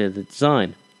integrated into the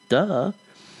design. Duh.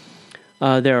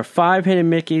 There are 5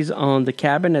 hidden Mickeys on the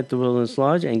cabin at the Wilderness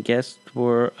Lodge, and guests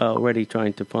were already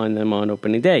trying to find them on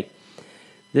opening day.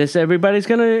 This everybody's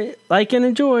going to like and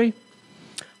enjoy.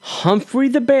 Humphrey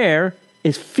the Bear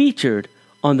is featured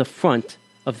on the front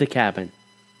of the cabin.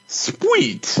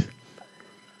 Sweet.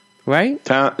 Right?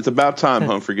 It's about time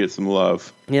Humphrey gets some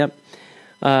love. Yep.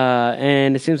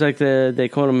 And it seems like they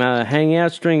call him hanging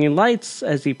out, stringing lights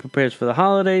as he prepares for the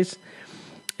holidays.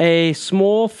 A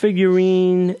small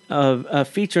figurine of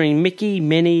featuring Mickey,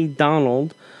 Minnie,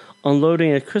 Donald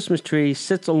unloading a Christmas tree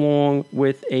sits along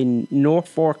with a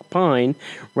Norfolk pine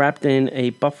wrapped in a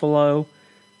buffalo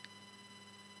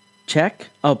check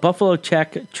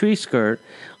tree skirt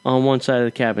on one side of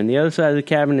the cabin. The other side of the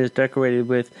cabin is decorated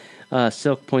with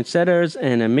silk poinsettias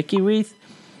and a Mickey wreath.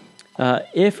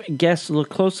 If guests look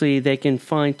closely, they can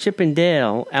find Chip and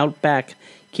Dale out back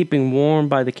keeping warm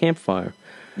by the campfire.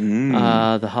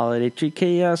 The holiday treat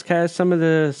kiosk has some of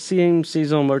the same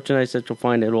seasonal merchandise that you'll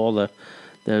find at all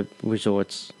the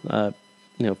resorts.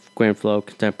 Grand Flow,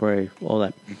 Contemporary, all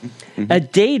that. A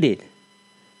dated,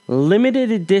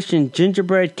 limited edition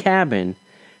gingerbread cabin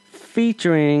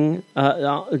featuring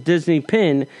Disney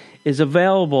pin is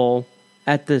available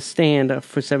at the stand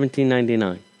for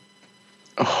 $17.99.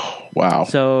 Oh, wow.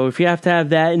 So if you have to have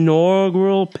that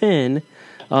inaugural pin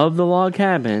of the log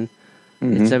cabin,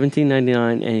 it's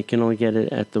 $17.99, and you can only get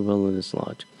it at the Wilderness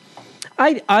Lodge.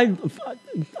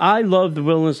 I love the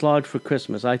Wilderness Lodge for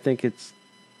Christmas. I think it's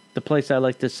the place I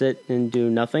like to sit and do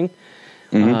nothing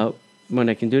when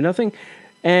I can do nothing.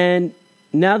 And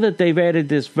now that they've added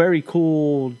this very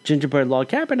cool gingerbread log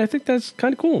cabin, I think that's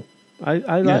kind of cool. I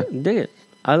dig it.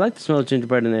 I like the smell of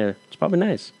gingerbread in there. It's probably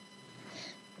nice.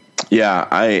 Yeah,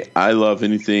 I love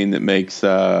anything that makes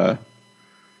it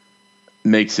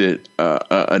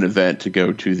an event to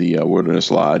go to the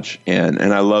Wilderness Lodge, and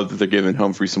I love that they're giving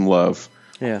Humphrey some love.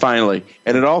 Yeah. Finally,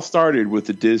 and it all started with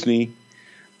the Disney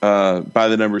by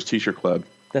the Numbers T-shirt club.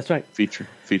 That's right.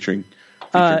 Featuring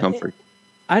Humphrey.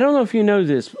 I don't know if you know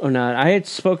this or not. I had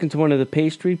spoken to one of the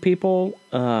pastry people,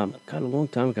 a long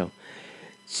time ago.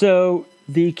 So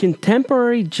the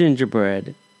contemporary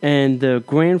gingerbread and the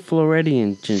Grand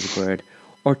Floridian gingerbread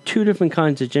are two different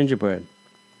kinds of gingerbread.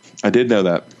 I did know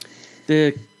that.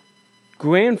 The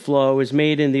Grand Flo is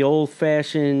made in the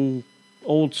old-fashioned,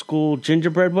 old-school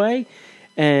gingerbread way,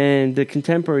 and the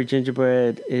contemporary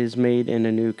gingerbread is made in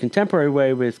a new contemporary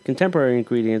way with contemporary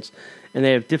ingredients, and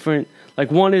they have different. Like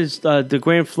one is the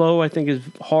Grand Flo, I think, is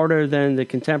harder than the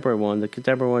contemporary one. The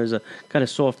contemporary one is a kind of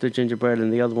softer gingerbread,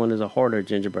 and the other one is a harder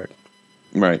gingerbread.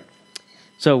 Right.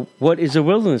 So, what is a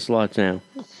Wilderness Lodge now?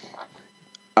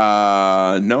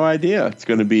 No idea. It's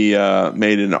going to be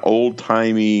made in an old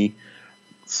timey,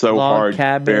 so log hard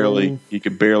cabin. you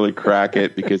could barely crack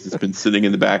it because it's been sitting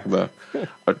in the back of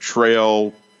a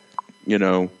trail,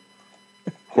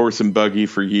 horse and buggy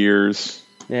for years.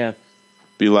 Yeah.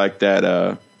 Be like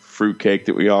that fruit cake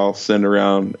that we all send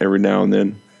around every now and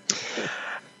then.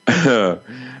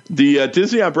 The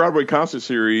Disney on Broadway concert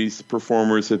series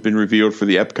performers have been revealed for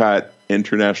the Epcot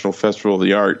International Festival of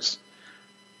the Arts.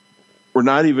 We're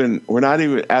not even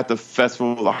at the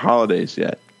Festival of the Holidays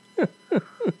yet.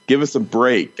 Give us a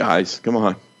break, guys. Come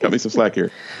on. Cut me some slack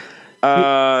here.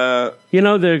 They're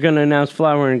going to announce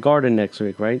Flower and Garden next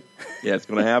week, right? Yeah, it's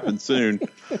going to happen soon.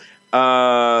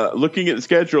 Looking at the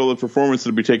schedule of performances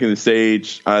that will be taking the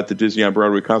stage at the Disney on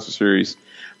Broadway concert series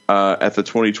at the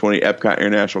 2020 Epcot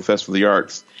International Festival of the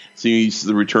Arts sees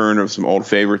the return of some old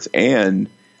favorites and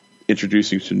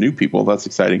introducing some new people. That's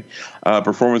exciting.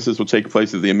 Performances will take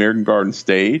place at the American Garden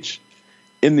stage,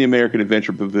 in the American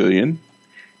Adventure Pavilion,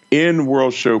 in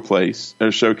World Showcase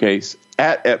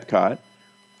at Epcot.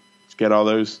 Let's get all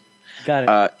those.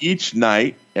 Got it. Each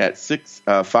night at 5:30,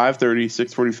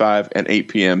 6:45, and 8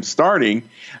 p.m. starting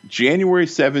January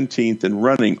 17th and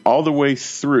running all the way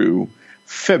through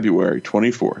February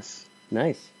 24th.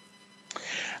 Nice.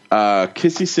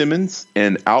 Kissy Simmons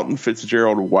and Alton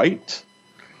Fitzgerald White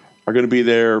are going to be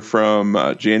there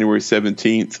from January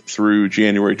 17th through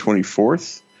January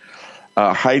 24th.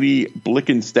 Heidi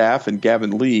Blickenstaff and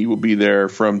Gavin Lee will be there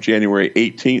from January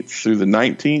 18th through the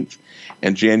 19th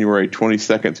and January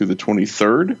 22nd through the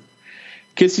 23rd.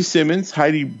 Kissy Simmons,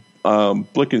 Heidi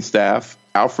Blickenstaff,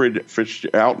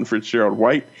 Alton Fitzgerald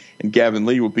White, and Gavin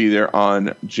Lee will be there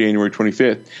on January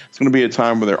 25th. It's going to be a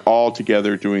time where they're all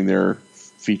together doing their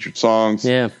featured songs.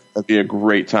 Yeah. That'd be a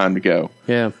great time to go.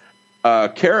 Yeah.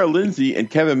 Kara Lindsay and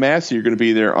Kevin Massey are going to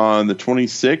be there on the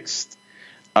 26th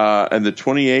and the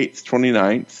 28th,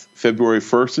 29th, February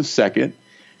 1st and 2nd,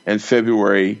 and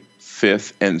February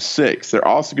 5th and 6th. They're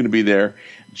also going to be there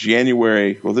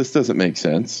January. Well, this doesn't make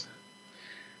sense.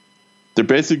 They're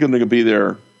basically going to be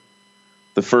there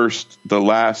the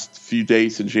last few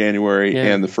dates in January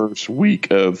and the first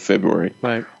week of February.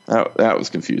 Right. That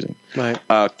was confusing. Right.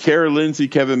 Kara Lindsay,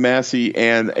 Kevin Massey,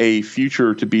 and a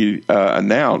future to be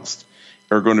announced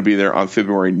are going to be there on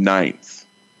February 9th.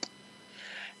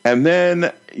 And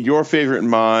then your favorite and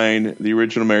mine, the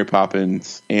original Mary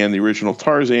Poppins and the original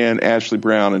Tarzan, Ashley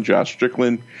Brown and Josh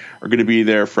Strickland, are going to be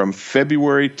there from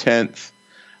February 10th,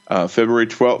 February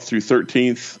 12th through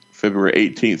 13th, February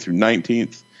 18th through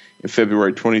 19th, and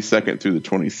February 22nd through the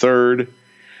 23rd.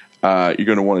 You're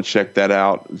going to want to check that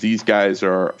out. These guys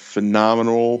are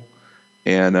phenomenal,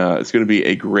 and it's going to be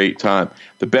a great time.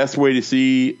 The best way to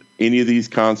see any of these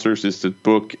concerts is to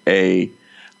book a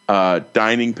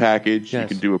dining package. Yes. You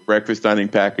can do a breakfast dining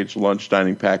package, lunch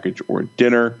dining package, or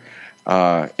dinner,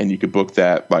 and you can book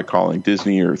that by calling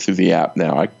Disney or through the app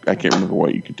now. I can't remember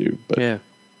what you could do, but yeah.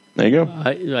 There you go.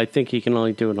 I think you can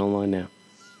only do it online now.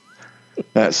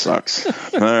 That sucks.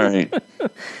 All right.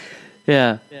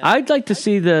 Yeah. I'd like to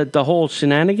see the whole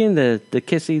shenanigan, the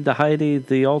Kissy, the Heidi,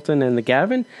 the Alton, and the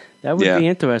Gavin. That would be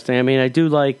interesting. I mean, I do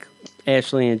like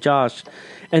Ashley and Josh.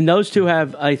 And those two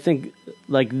have, I think,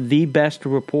 like the best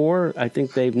rapport. I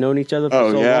think they've known each other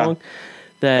for long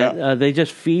that they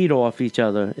just feed off each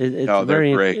other. It's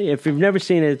they're great. If you've never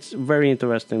seen it, it's very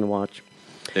interesting to watch.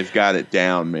 They've got it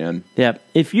down, man. Yeah.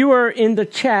 If you are in the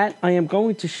chat, I am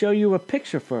going to show you a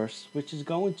picture first, which is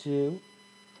going to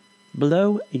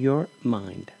blow your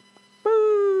mind.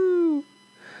 Woo!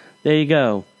 There you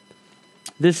go.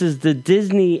 This is the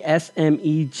Disney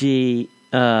SMEG,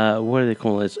 what do they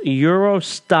call this? Euro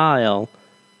style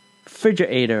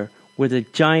refrigerator with a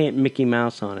giant Mickey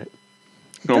Mouse on it.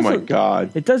 Oh my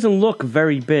God. It doesn't look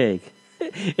very big.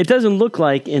 It doesn't look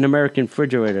like an American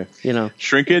refrigerator, you know.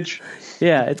 Shrinkage?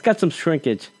 Yeah, it's got some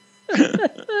shrinkage.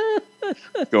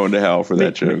 Going to hell for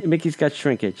that joke. Mickey's got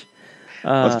shrinkage.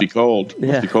 Must be cold.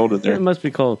 Must be cold in there. It must be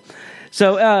cold.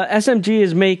 So SMG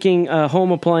is making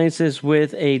home appliances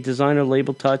with a designer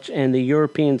label touch and the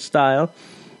European style,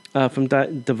 from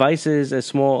devices as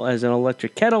small as an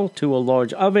electric kettle to a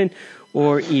large oven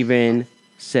or even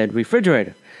said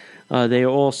refrigerator. They are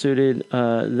all suited.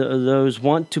 Those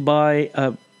want to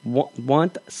buy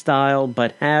want style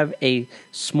but have a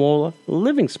smaller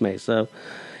living space. So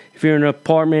if you're in an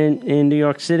apartment in New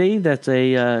York City that's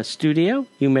a studio,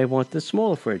 you may want this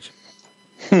smaller fridge.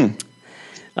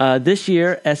 This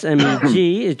year,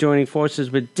 SMEG is joining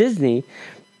forces with Disney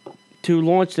to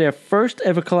launch their first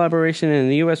ever collaboration in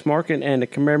the U.S. market and a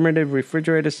commemorative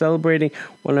refrigerator celebrating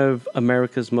one of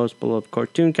America's most beloved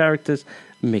cartoon characters,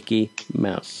 Mickey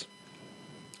Mouse.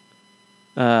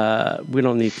 We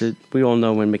don't need to. We all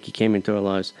know when Mickey came into our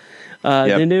lives.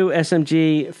 The new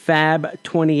SMG Fab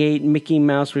 28 Mickey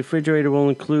Mouse refrigerator will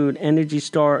include Energy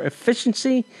Star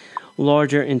efficiency,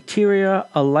 larger interior,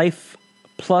 a Life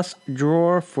Plus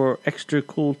drawer for extra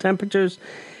cool temperatures,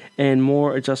 and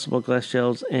more adjustable glass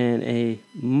shelves, and a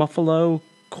Muffalo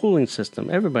cooling system.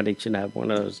 Everybody should have one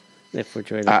of those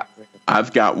refrigerators.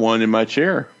 I've got one in my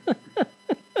chair.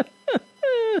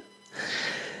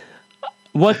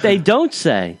 What they don't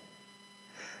say.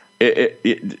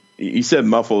 You said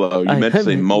Muffalo. You meant to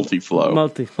say Multiflow.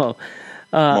 Multiflow.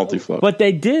 Multiflow. What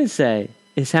they didn't say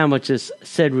is how much this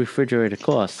said refrigerator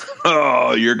costs.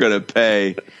 Oh, you're going to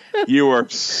pay. You are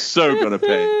so going to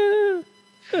pay.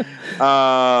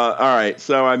 All right.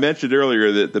 So I mentioned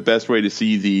earlier that the best way to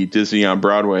see the Disney on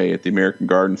Broadway at the American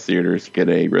Gardens Theater is to get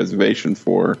a reservation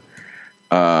for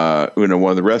one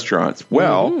of the restaurants.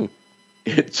 Well,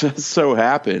 it just so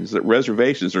happens that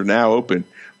reservations are now open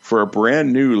for a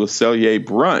brand new Le Cellier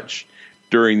brunch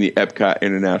during the Epcot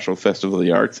International Festival of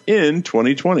the Arts in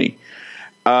 2020.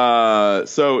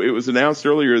 So it was announced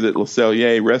earlier that Le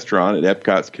Cellier restaurant at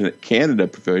Epcot's Canada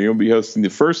Pavilion will be hosting the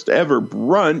first ever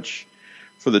brunch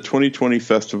for the 2020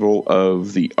 Festival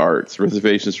of the Arts.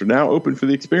 Reservations are now open for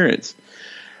the experience.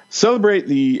 Celebrate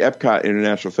the Epcot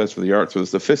International Festival of the Arts with a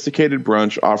sophisticated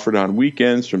brunch offered on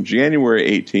weekends from January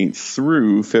 18th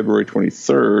through February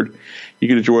 23rd. You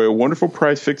can enjoy a wonderful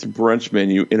price-fixed brunch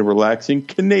menu in a relaxing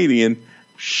Canadian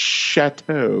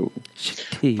chateau.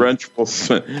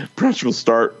 Brunch will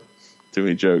start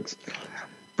doing jokes.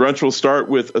 Brunch will start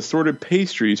with assorted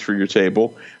pastries for your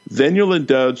table. Then you'll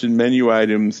indulge in menu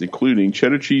items including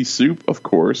cheddar cheese soup, of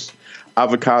course,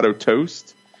 avocado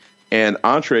toast, and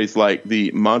entrees like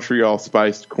the Montreal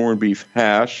spiced corned beef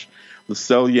hash, Le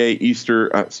Cellier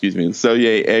Le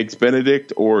Cellier eggs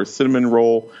Benedict, or cinnamon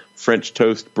roll French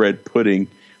toast bread pudding.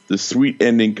 The sweet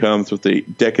ending comes with a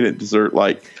decadent dessert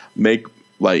like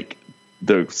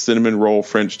the cinnamon roll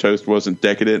French toast wasn't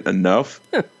decadent enough.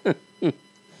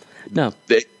 No.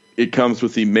 It comes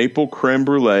with the maple creme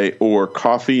brulee or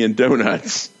coffee and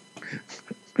donuts.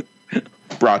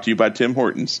 Brought to you by Tim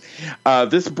Hortons.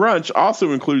 This brunch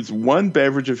also includes one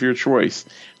beverage of your choice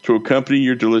to accompany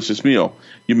your delicious meal.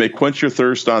 You may quench your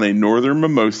thirst on a Northern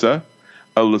Mimosa,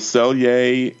 a Le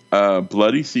Cellier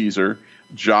Bloody Caesar,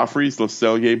 Joffrey's Le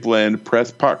Cellier Blend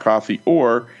pressed pot coffee,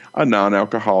 or a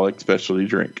non-alcoholic specialty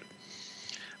drink.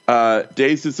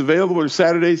 Days it's available are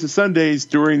Saturdays and Sundays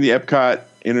during the Epcot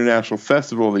International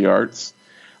Festival of the Arts.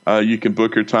 You can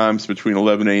book your times between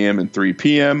 11 a.m. and 3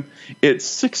 p.m. It's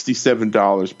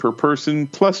 $67 per person,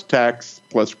 plus tax,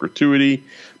 plus gratuity.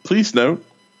 Please note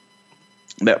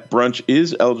that brunch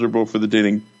is eligible for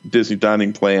the Disney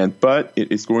dining plan, but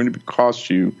it is going to cost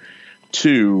you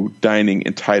 2 dining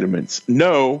entitlements.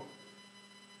 No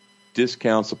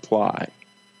discounts apply.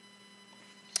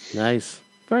 Nice.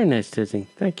 Very nice, Disney.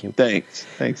 Thank you. Thanks,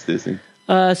 Disney.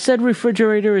 Said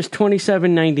refrigerator is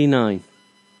 $27.99.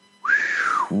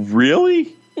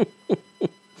 Really?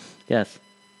 Yes.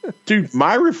 Dude,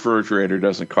 my refrigerator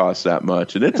doesn't cost that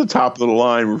much, and it's a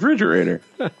top-of-the-line refrigerator.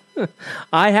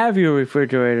 I have your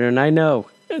refrigerator, and I know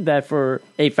that for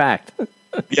a fact.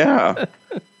 Yeah.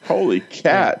 Holy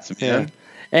cats, man. Yeah.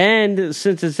 And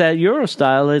since it's that Euro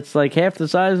style, it's like half the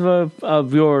size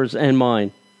of yours and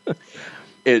mine.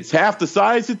 It's half the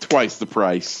size and twice the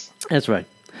price. That's right.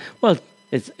 Well,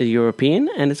 it's a European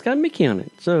and it's got Mickey on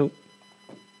it. So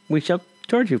we shall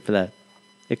charge you for that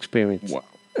experience. Wow.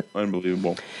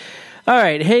 Unbelievable. All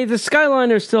right. Hey, the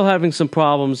Skyliner is still having some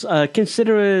problems.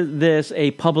 Consider this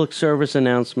a public service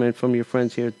announcement from your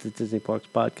friends here at the Disney Parks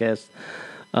Podcast.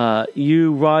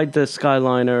 You ride the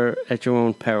Skyliner at your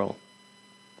own peril.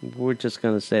 We're just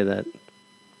going to say that.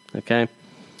 Okay?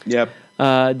 Yep.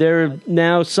 There are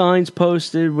now signs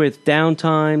posted with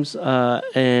downtimes,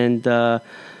 and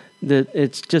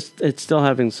it's still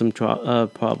having some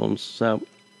problems. So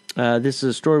this is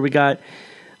a story we got.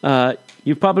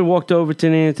 You've probably walked over to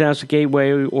the International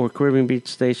Gateway or Caribbean Beach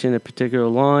Station, a particular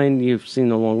line. You've seen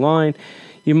the long line.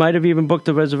 You might have even booked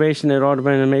a reservation at Art of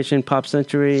Animation Pop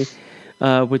Century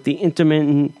with the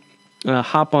intermittent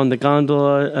hop on the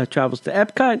gondola travels to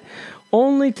Epcot,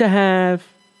 only to have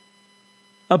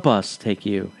a bus take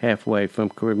you halfway from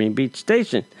Caribbean Beach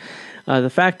Station.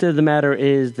 The fact of the matter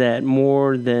is that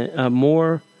more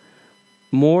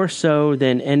so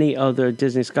than any other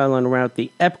Disney Skyliner route,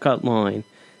 the Epcot line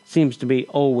seems to be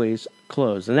always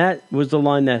closed, and that was the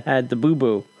line that had the boo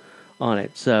boo on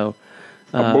it. So,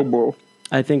 Boo-boo.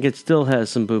 I think it still has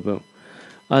some boo boo.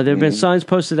 There have been signs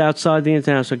posted outside the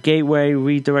International Gateway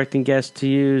redirecting guests to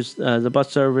use the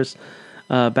bus service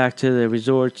back to their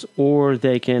resorts, or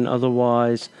they can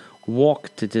otherwise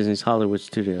walk to Disney's Hollywood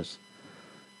Studios.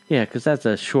 Yeah, because that's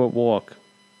a short walk.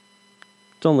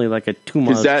 It's only like a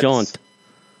 2-mile jaunt.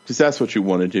 Because that's what you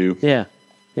want to do.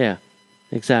 Yeah,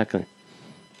 exactly.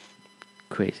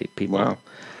 Crazy people. Wow.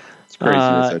 It's crazy,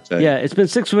 I say. Yeah, it's been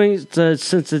 6 weeks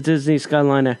since the Disney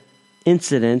Skyliner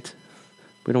incident.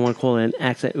 We don't want to call it an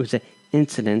accident. It was an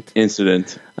incident.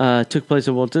 Took place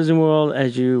at Walt Disney World.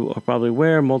 As you are probably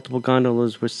aware, multiple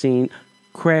gondolas were seen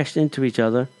crashed into each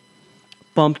other,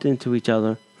 bumped into each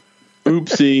other.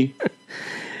 Oopsie.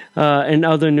 And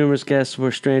other numerous guests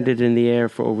were stranded in the air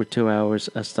for over 2 hours,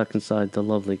 stuck inside the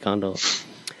lovely gondola.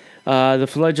 The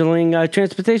fledgling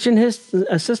transportation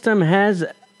system has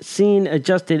seen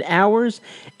adjusted hours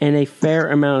and a fair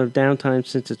amount of downtime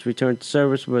since its return to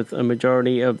service, with a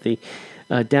majority of the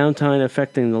downtime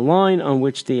affecting the line on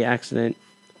which the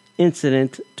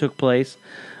incident took place.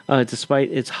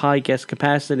 Despite its high guest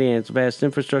capacity and its vast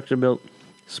infrastructure built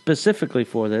specifically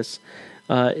for this,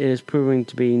 it is proving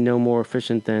to be no more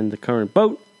efficient than the current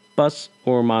boat, bus,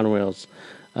 or monorails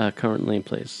currently in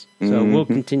place. So we'll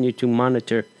continue to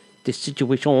monitor the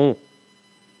situation.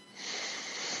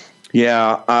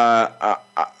 Yeah.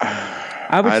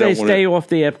 I would say stay off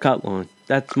the Epcot line.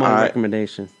 That's my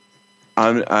recommendation.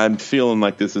 I'm feeling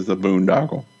like this is a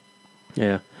boondoggle.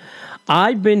 Yeah.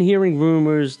 I've been hearing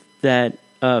rumors that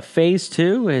Phase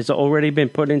 2 has already been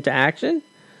put into action.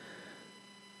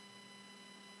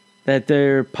 That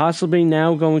they're possibly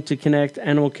now going to connect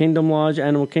Animal Kingdom Lodge,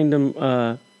 Animal Kingdom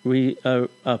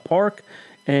Park,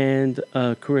 and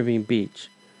Caribbean Beach.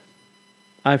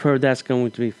 I've heard that's going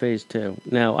to be Phase 2.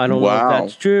 Now, I don't know if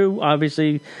that's true.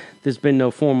 Obviously, there's been no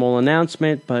formal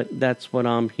announcement, but that's what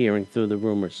I'm hearing through the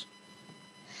rumors.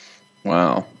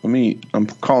 Wow. I'm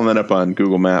calling that up on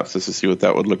Google Maps just to see what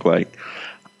that would look like.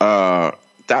 That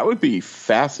would be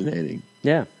fascinating.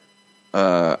 Yeah.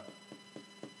 That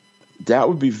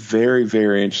would be very,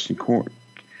 very interesting.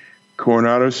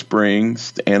 Coronado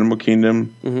Springs, the Animal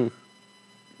Kingdom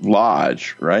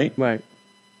Lodge, right? Right.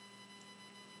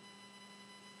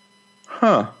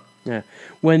 Huh. Yeah.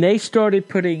 When they started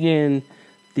putting in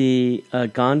the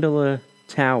gondola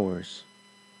towers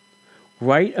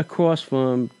right across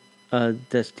from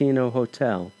Destino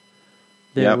Hotel,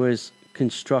 there was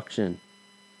construction.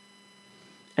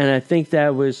 And I think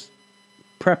that was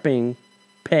prepping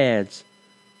pads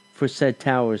for said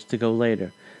towers to go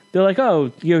later. They're like,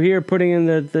 oh, you're here putting in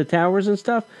the towers and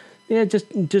stuff? Yeah, just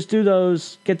do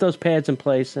those, get those pads in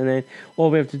place, and then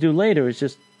all we have to do later is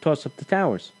just toss up the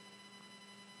towers.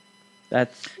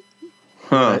 That's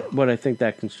what I think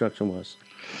that construction was.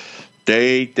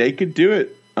 They could do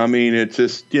it. I mean, it's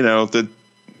just, there's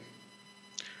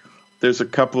a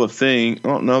couple of things.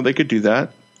 Oh, no, they could do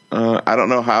that. I don't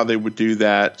know how they would do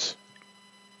that.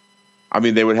 I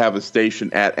mean, they would have a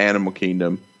station at Animal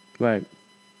Kingdom. Right.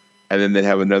 And then they'd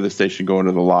have another station going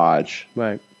to the lodge.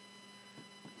 Right.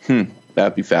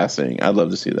 That'd be fascinating. I'd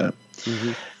love to see that.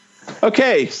 Mm-hmm.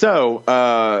 Okay,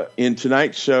 so in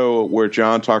tonight's show where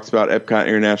John talks about Epcot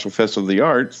International Festival of the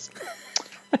Arts,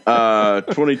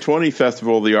 2020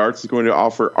 Festival of the Arts is going to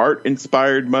offer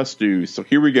art-inspired must-dos. So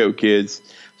here we go, kids.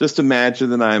 Just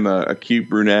imagine that I'm a cute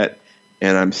brunette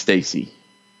and I'm Stacy.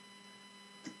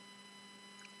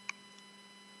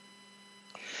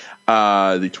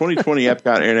 The 2020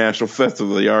 Epcot International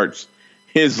Festival of the Arts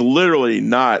is literally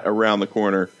not around the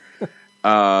corner,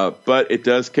 but it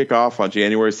does kick off on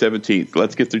January 17th.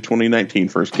 Let's get through 2019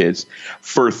 first, kids.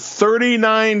 For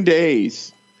 39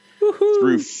 days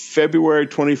through February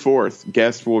 24th,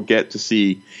 guests will get to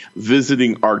see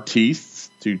visiting artistes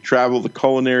to travel the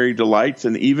culinary delights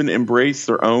and even embrace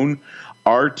their own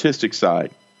artistic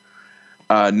side.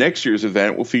 Next year's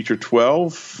event will feature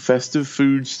 12 festive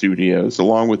food studios,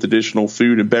 along with additional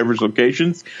food and beverage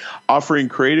locations, offering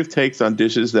creative takes on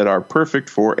dishes that are perfect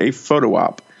for a photo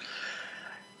op.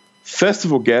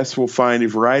 Festival guests will find a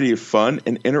variety of fun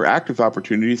and interactive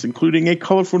opportunities, including a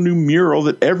colorful new mural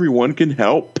that everyone can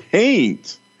help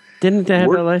paint. Didn't they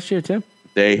have that last year, too?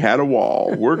 They had a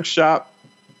wall, workshop,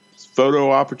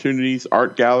 photo opportunities,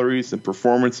 art galleries, and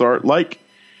performance art like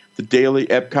the daily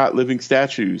Epcot living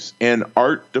statues and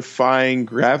art-defying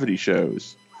gravity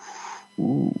shows.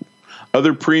 Ooh.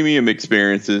 Other premium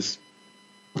experiences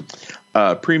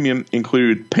premium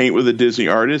include Paint with a Disney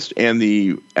Artist and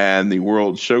the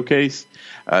World Showcase,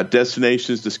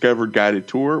 Destinations Discovered guided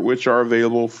tour, which are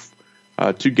available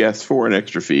to guests for an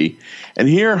extra fee. And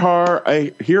here are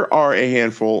a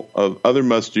handful of other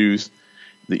must-dos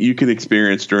that you can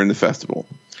experience during the festival.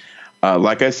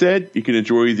 Like I said, you can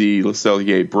enjoy the Le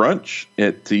Cellier brunch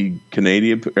at the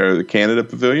Canada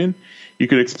Pavilion. You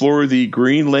can explore the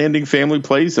Green Landing Family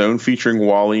Play Zone featuring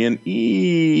Wally and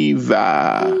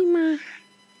Eva.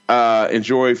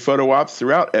 Enjoy photo ops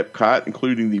throughout Epcot,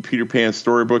 including the Peter Pan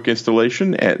Storybook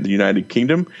installation at the United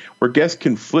Kingdom, where guests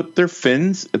can flip their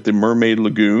fins at the Mermaid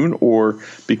Lagoon or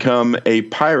become a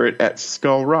pirate at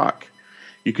Skull Rock.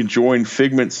 You can join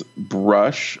Figment's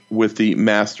Brush with the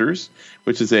Masters,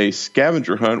 which is a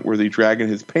scavenger hunt where the dragon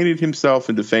has painted himself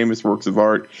into famous works of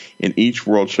art in each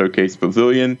World Showcase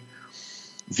pavilion.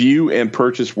 View and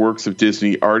purchase works of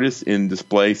Disney artists in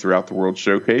display throughout the World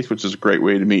Showcase, which is a great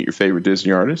way to meet your favorite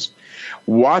Disney artists.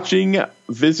 Watching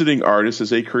visiting artists as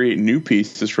they create new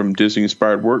pieces from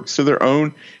Disney-inspired works to their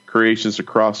own creations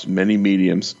across many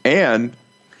mediums. And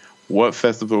what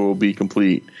festival will be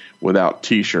complete without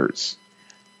T-shirts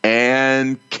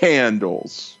and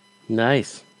candles?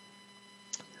 Nice.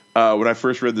 When I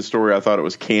first read the story, I thought it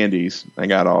was candies. I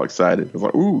got all excited. I was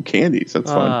like, ooh, candies. That's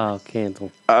fun. Oh,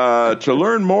 candle. To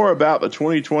learn more about the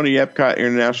 2020 Epcot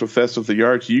International Festival of the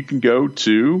Arts, you can go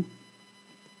to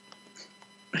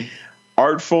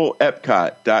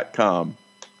artfulepcot.com.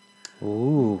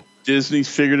 Ooh.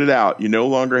 Disney's figured it out. You no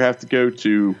longer have to go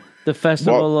to the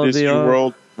Festival of the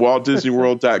Arts.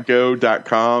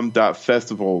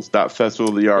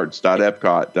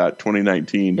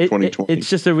 WaltDisneyWorld.go.com.festivals.festivalofthearts.epcot.2019-2020. It's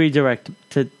just a redirect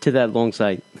to that long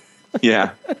site.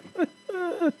 Yeah.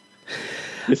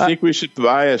 You think we should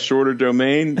buy a shorter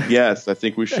domain? Yes, I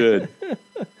think we should.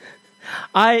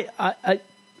 I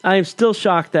am still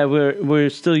shocked that we're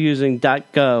still using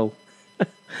 .go.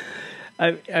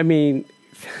 I mean,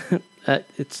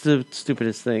 it's the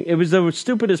stupidest thing. It was the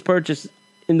stupidest purchase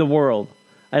in the world.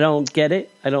 I don't get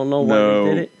it. I don't know why he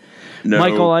did it. No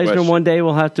Michael Eisner question. one day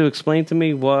will have to explain to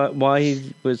me why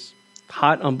he was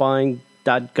hot on buying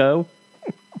 .go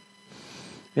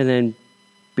and then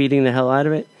beating the hell out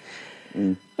of it.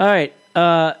 All right.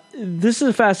 This is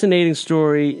a fascinating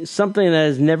story. Something that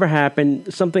has never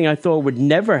happened, something I thought would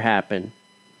never happen,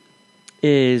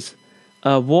 is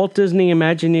Walt Disney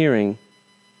Imagineering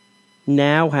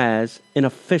now has an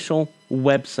official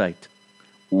website.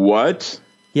 What?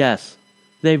 Yes.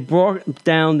 They've brought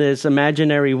down this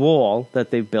imaginary wall that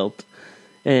they've built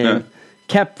and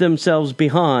kept themselves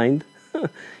behind,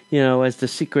 as the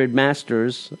secret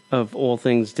masters of all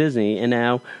things Disney, and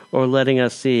now are letting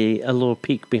us see a little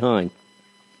peek behind.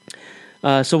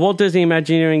 So Walt Disney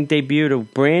Imagineering debuted a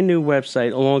brand new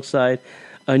website alongside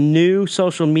a new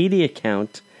social media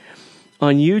account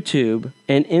on YouTube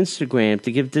and Instagram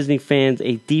to give Disney fans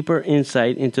a deeper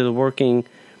insight into the working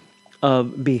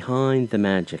of Behind the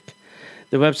Magic.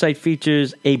 The website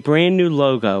features a brand new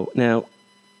logo. Now,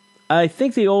 I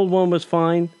think the old one was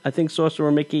fine. I think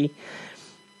Sorcerer Mickey.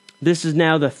 This is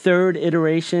now the third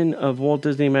iteration of Walt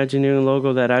Disney Imagineering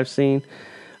logo that I've seen,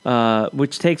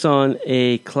 which takes on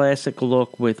a classic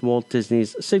look with Walt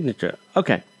Disney's signature.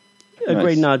 Okay, a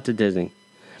great nod to Disney.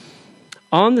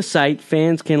 On the site,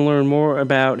 fans can learn more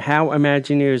about how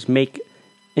Imagineers make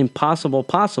impossible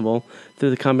possible through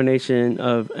the combination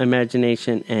of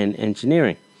imagination and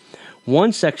engineering.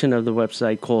 One section of the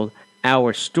website, called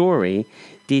Our Story,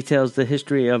 details the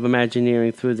history of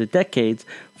Imagineering through the decades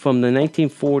from the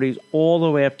 1940s all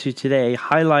the way up to today,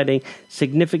 highlighting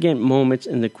significant moments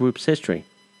in the group's history.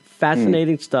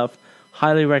 Fascinating stuff.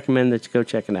 Highly recommend that you go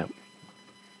check it out.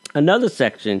 Another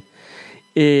section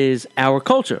is Our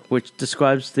Culture, which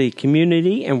describes the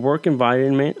community and work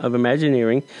environment of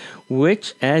Imagineering,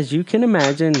 which, as you can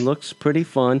imagine, looks pretty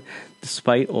fun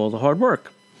despite all the hard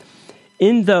work.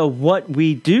 In the What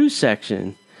We Do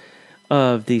section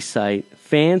of the site,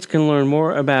 fans can learn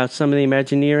more about some of the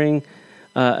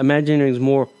Imagineering's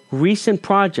more recent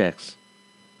projects.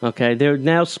 Okay, they're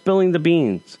now spilling the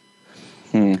beans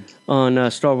on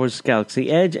Star Wars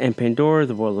Galaxy Edge and Pandora,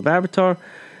 the World of Avatar.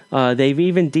 They've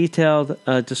even detailed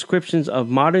descriptions of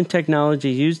modern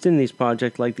technology used in these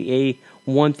projects, like the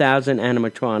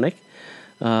A1000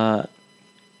 animatronic,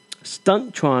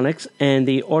 Stuntronics, and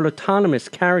the autonomous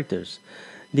characters.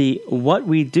 The What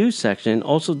We Do section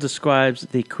also describes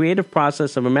the creative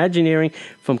process of Imagineering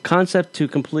from concept to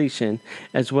completion,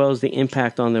 as well as the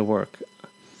impact on their work.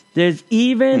 There's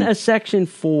even a section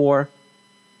for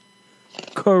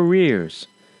careers.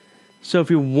 So if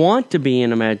you want to be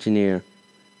an Imagineer,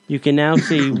 you can now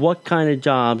see what kind of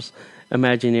jobs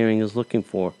Imagineering is looking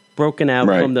for, broken out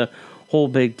from the whole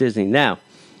big Disney. Now,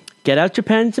 get out your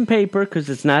pens and paper, because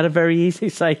it's not a very easy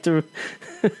site to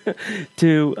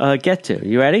get to.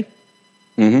 You ready?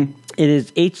 Mm-hmm. It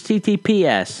is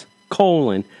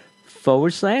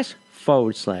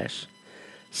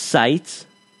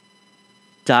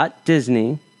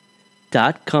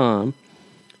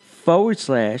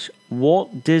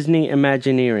Disney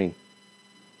Imagineering /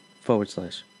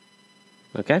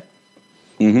 Okay?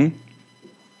 Mm-hmm.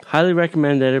 Highly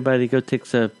recommend that everybody go take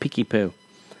a peeky poo.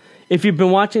 If you've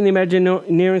been watching the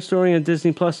Imagineering story on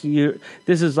Disney Plus,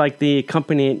 this is like the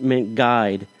accompaniment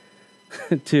guide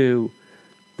to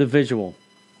the visual.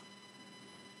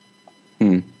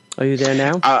 Are you there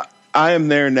now? I am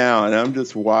there now, and I'm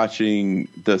just watching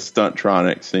the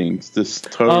Stuntronic things. This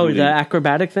totally. Oh, the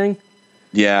acrobatic thing?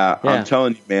 Yeah, I'm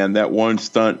telling you, man, that one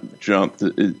stunt jump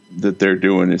that they're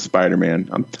doing is Spider-Man.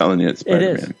 I'm telling you, it's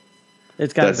Spider-Man. It is.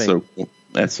 It's got to be. That's so cool.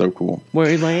 That's so cool. Where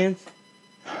he lands?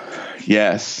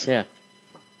 Yes. Yeah.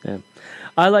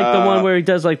 I like the one where he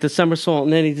does like the somersault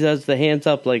and then he does the hands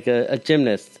up like a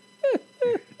gymnast.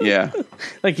 Yeah.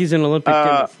 Like he's an Olympic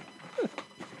gymnast.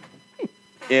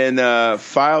 And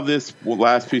file this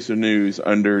last piece of news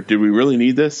under, did we really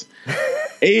need this?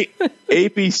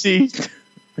 ABC,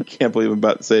 I can't believe I'm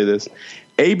about to say this.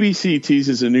 ABC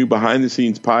teases a new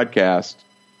behind-the-scenes podcast,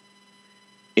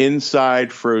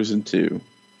 Inside Frozen 2.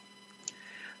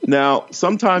 Now,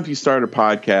 sometimes you start a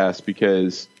podcast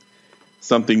because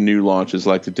something new launches,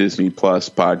 like the Disney Plus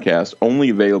podcast,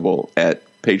 only available at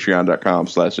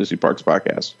patreon.com/Disney Parks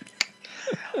Podcast.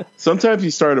 Sometimes you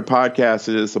start a podcast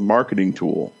as a marketing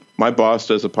tool. My boss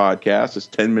does a podcast. It's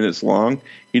 10 minutes long.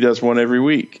 He does one every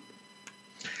week.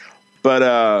 But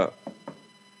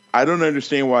I don't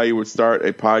understand why you would start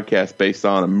a podcast based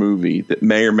on a movie that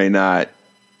may or may not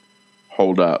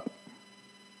hold up.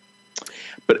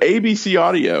 But ABC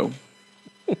Audio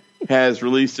has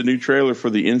released a new trailer for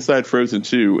the Inside Frozen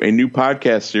 2, a new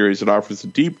podcast series that offers a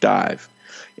deep dive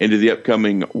into the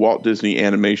upcoming Walt Disney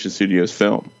Animation Studios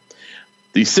film.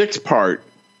 The 6-part,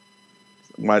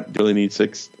 why really need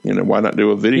 6? Why not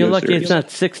do a video You're lucky series? it's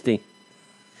not 60.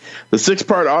 The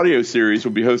 6-part audio series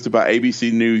will be hosted by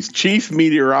ABC News chief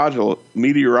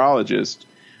meteorologist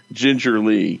Ginger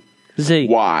Lee. Z.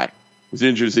 Why?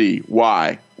 Ginger Z.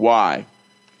 Why?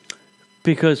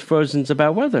 Because Frozen's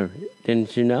about weather.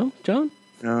 Didn't you know, John?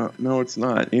 No, it's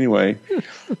not. Anyway,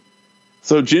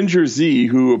 so Ginger Z,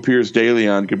 who appears daily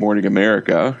on Good Morning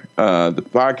America, the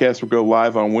podcast will go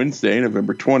live on Wednesday,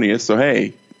 November 20th. So,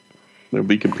 hey, they'll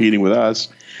be competing with us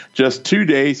just 2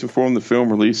 days before the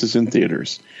film releases in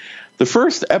theaters. The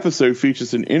first episode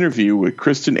features an interview with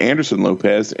Kristen Anderson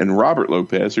Lopez and Robert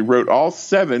Lopez, who wrote all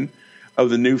 7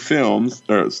 of the new songs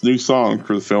for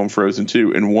the film Frozen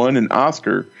 2 and won an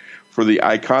Oscar for the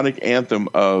iconic anthem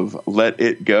of Let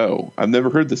It Go. I've never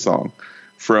heard the song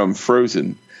from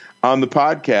Frozen. On the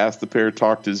podcast, the pair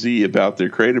talked to Z about their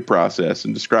creative process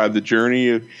and described the journey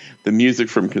of the music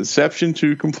from conception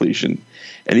to completion,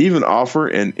 and even offer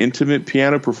an intimate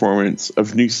piano performance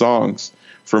of new songs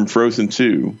from Frozen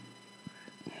 2,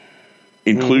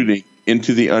 including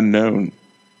Into the Unknown.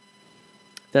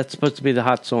 That's supposed to be the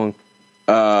hot song.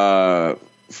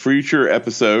 Future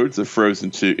episodes of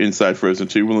Frozen 2, Inside Frozen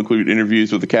 2, will include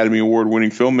interviews with Academy Award-winning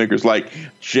filmmakers like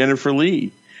Jennifer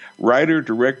Lee, writer,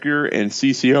 director, and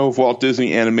CCO of Walt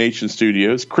Disney Animation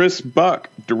Studios, Chris Buck,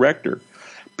 director,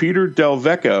 Peter Del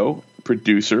Vecchio,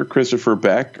 producer, Christopher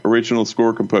Beck, original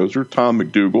score composer, Tom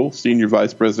McDougall, senior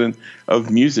vice president of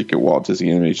music at Walt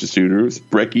Disney Animation Studios,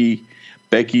 Becky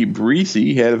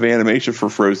Breesy, head of animation for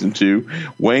Frozen 2,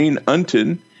 Wayne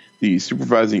Unton, the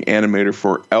supervising animator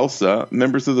for Elsa,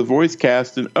 members of the voice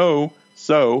cast, and oh,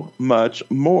 so much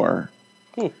more.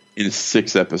 in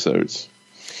 6 episodes.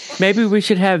 Maybe we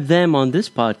should have them on this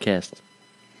podcast.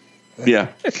 Yeah.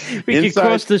 We could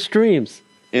cross the streams.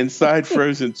 Inside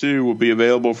Frozen 2 will be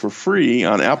available for free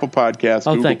on Apple Podcasts,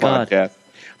 Google Podcasts,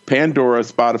 Pandora,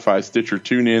 Spotify, Stitcher,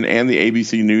 TuneIn, and the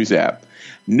ABC News app.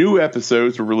 New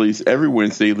episodes will release every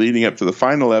Wednesday leading up to the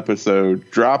final episode,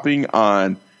 dropping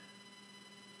on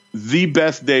the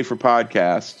best day for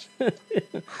podcasts,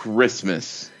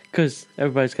 Christmas. Because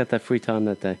everybody's got that free time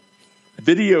that day.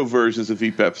 Video versions of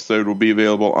each episode will be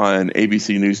available on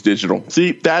ABC News Digital.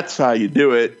 See, that's how you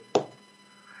do it.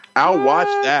 I'll watch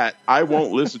that. I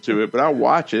won't listen to it, but I'll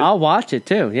watch it. I'll watch it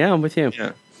too. Yeah, I'm with you.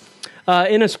 Yeah.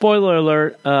 In a spoiler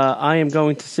alert, I am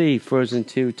going to see Frozen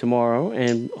 2 tomorrow,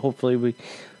 and hopefully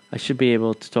I should be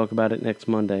able to talk about it next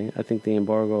Monday. I think the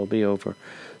embargo will be over.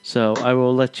 So I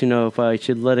will let you know if I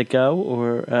should let it go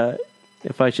or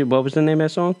if I should, what was the name of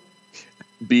that song?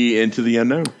 Be Into the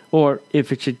Unknown. Or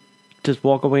if it should just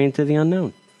walk away into the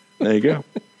unknown. There you go.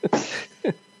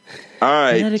 All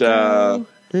right. Let it go.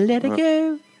 Let it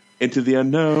go. Into the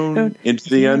unknown. Into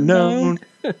the unknown.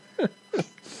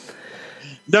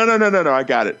 No. I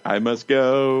got it. I must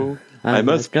go. I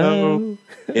must go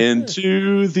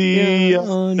into the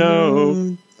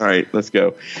unknown. All right, let's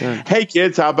go. Hey,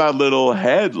 kids, how about a little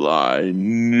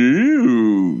headline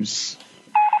news?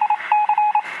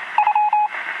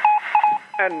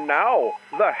 And now,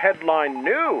 the headline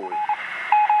news.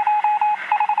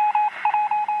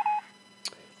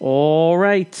 All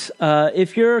right.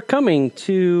 If you're coming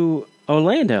to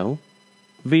Orlando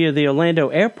via the Orlando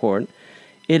airport,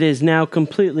 it is now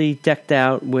completely decked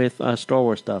out with Star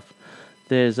Wars stuff.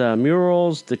 There's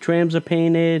murals, the trams are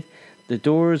painted, the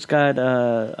doors got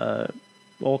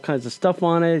all kinds of stuff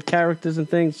on it, characters and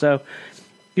things. So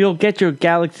you'll get your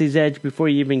Galaxy's Edge before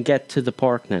you even get to the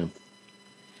park now.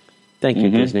 Thank you,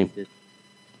 Disney.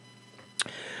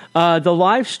 The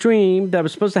live stream that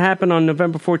was supposed to happen on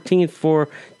November 14th for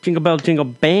Jingle Bell Jingle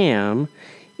Bam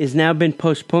is now been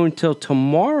postponed till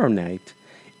tomorrow night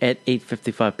at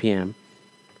 8:55 p.m.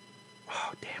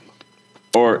 Oh, damn.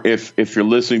 Or if you're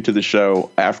listening to the show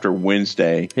after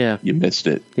Wednesday, you missed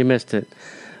it. You missed it.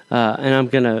 And I'm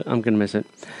gonna miss it.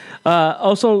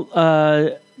 Also,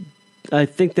 I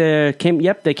think they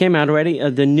came out already.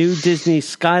 The new Disney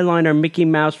Skyliner Mickey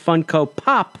Mouse Funko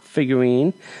Pop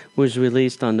figurine was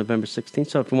released on November 16th.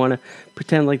 So if you want to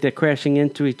pretend like they're crashing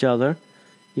into each other,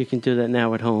 you can do that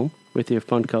now at home with your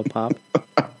Funko Pop.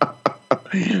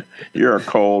 You're a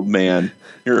cold man.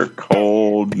 You're a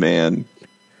cold man.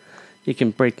 You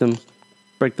can break the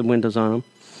windows on them.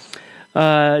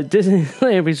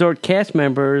 Disneyland Resort cast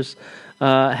members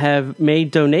have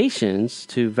made donations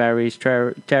to various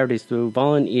charities through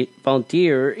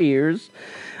volunteer ears,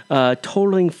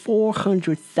 totaling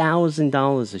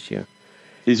 $400,000 this year.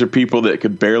 These are people that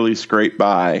could barely scrape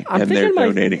by, and they're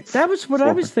donating. That was what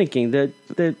I was thinking. That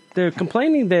they're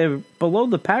complaining they're below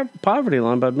the poverty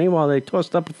line, but meanwhile they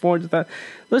tossed up a $400,000.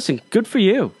 Listen, good for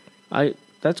you.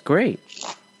 That's great.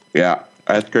 Yeah,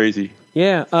 that's crazy.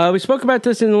 Yeah, we spoke about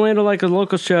this in Orlando Like a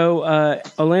Local show.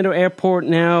 Orlando Airport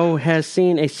now has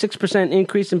seen a 6%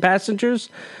 increase in passengers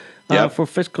for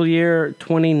fiscal year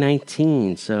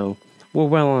 2019. So we're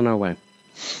well on our way.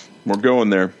 We're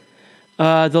going there.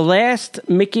 The last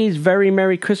Mickey's Very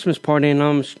Merry Christmas Party, and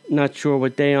I'm not sure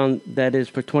what day that is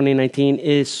for 2019,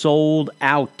 is sold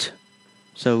out.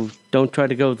 So don't try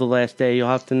to go the last day. You'll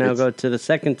have to now go to the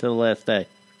second to the last day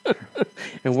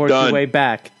and work your way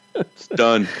back. It's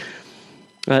done.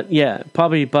 Yeah,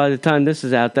 probably by the time this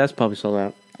is out, that's probably sold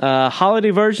out. Holiday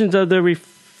versions of the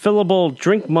refillable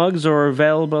drink mugs are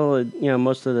available at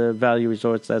most of the value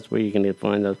resorts. That's where you can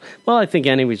find those. Well, I think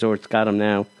any resort's got them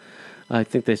now. I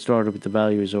think they started with the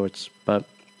value resorts, but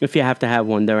if you have to have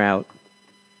one, they're out.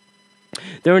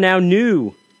 There are now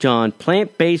new,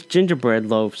 plant-based gingerbread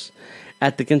loaves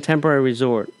at the Contemporary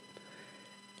Resort,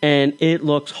 and it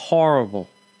looks horrible.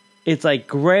 It's like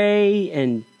gray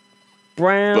and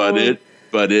brown.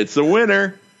 But it's a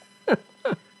winner.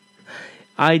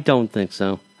 I don't think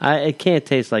so. It can't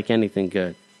taste like anything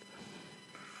good.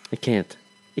 It can't.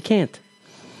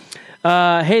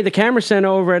 Hey, the Camera Center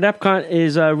over at Epcot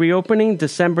is reopening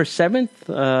December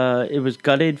 7th. It was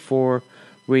gutted for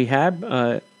rehab,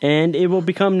 and it will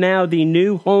become now the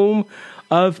new home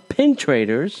of pin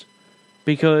traders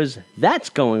because that's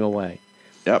going away.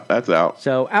 Yep, that's out.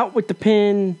 So out with the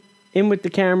pin, in with the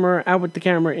camera, out with the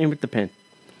camera, in with the pin.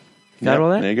 Got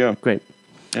all that? There you go. Great.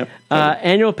 Yep.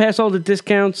 Annual pass holder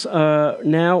discounts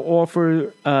now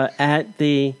offered at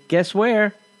the, guess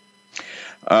where?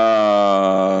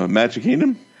 Magic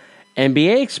Kingdom?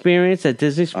 NBA experience at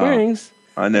Disney Springs.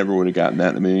 I never would have gotten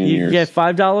that in a million you years. You get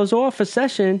 $5 off a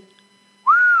session.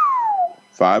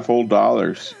 $5 whole.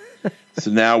 So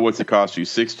now what's it cost you?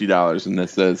 $60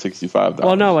 instead of $65.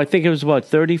 Well, no, I think it was what,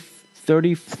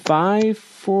 35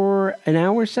 for an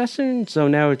hour session. So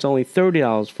now it's only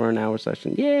 $30 for an hour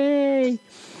session. Yay!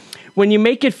 When you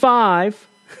make it 5,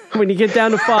 when you get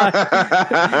down to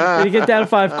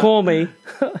 5, call me.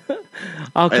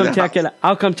 I'll come check it.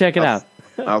 I'll come check it out.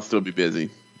 I'll still be busy.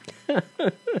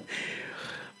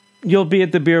 You'll be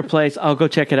at the beer place. I'll go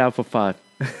check it out for 5.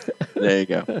 There you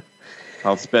go.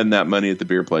 I'll spend that money at the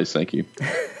beer place. Thank you.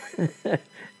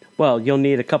 Well, you'll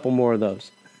need a couple more of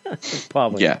those.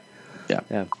 Probably. Yeah.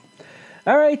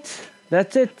 All right.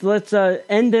 That's it. Let's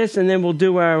end this, and then we'll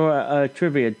do our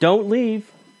trivia. Don't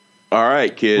leave. All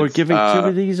right, kids. We're giving 2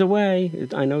 of these away.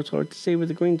 I know it's hard to see with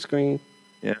the green screen.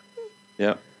 Yeah.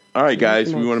 All right,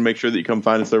 guys. We want to make sure that you come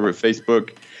find us over at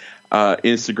Facebook,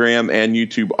 Instagram, and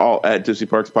YouTube, all at Disney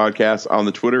Parks Podcast, on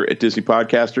the Twitter at Disney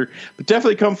Podcaster. But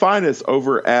definitely come find us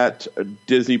over at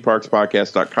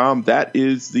DisneyParksPodcast.com. That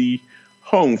is the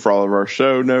home for all of our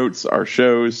show notes, our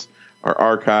shows, our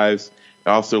archives. It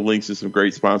also links to some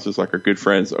great sponsors like our good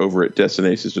friends over at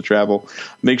Destinations to Travel.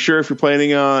 Make sure if you're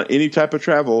planning on any type of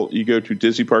travel, you go to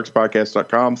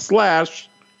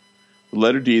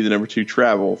DisneyParksPodcast.com/2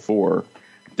 travel for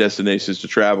Destinations to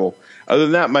Travel. Other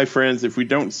than that, my friends, if we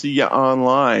don't see you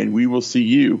online, we will see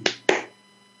you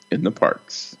in the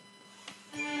parks.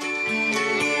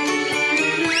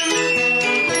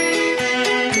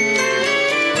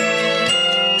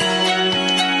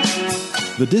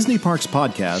 The Disney Parks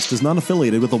Podcast is not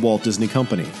affiliated with the Walt Disney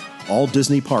Company. All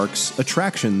Disney parks,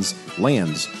 attractions,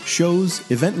 lands, shows,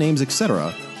 event names,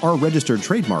 etc. are registered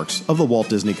trademarks of the Walt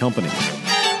Disney Company.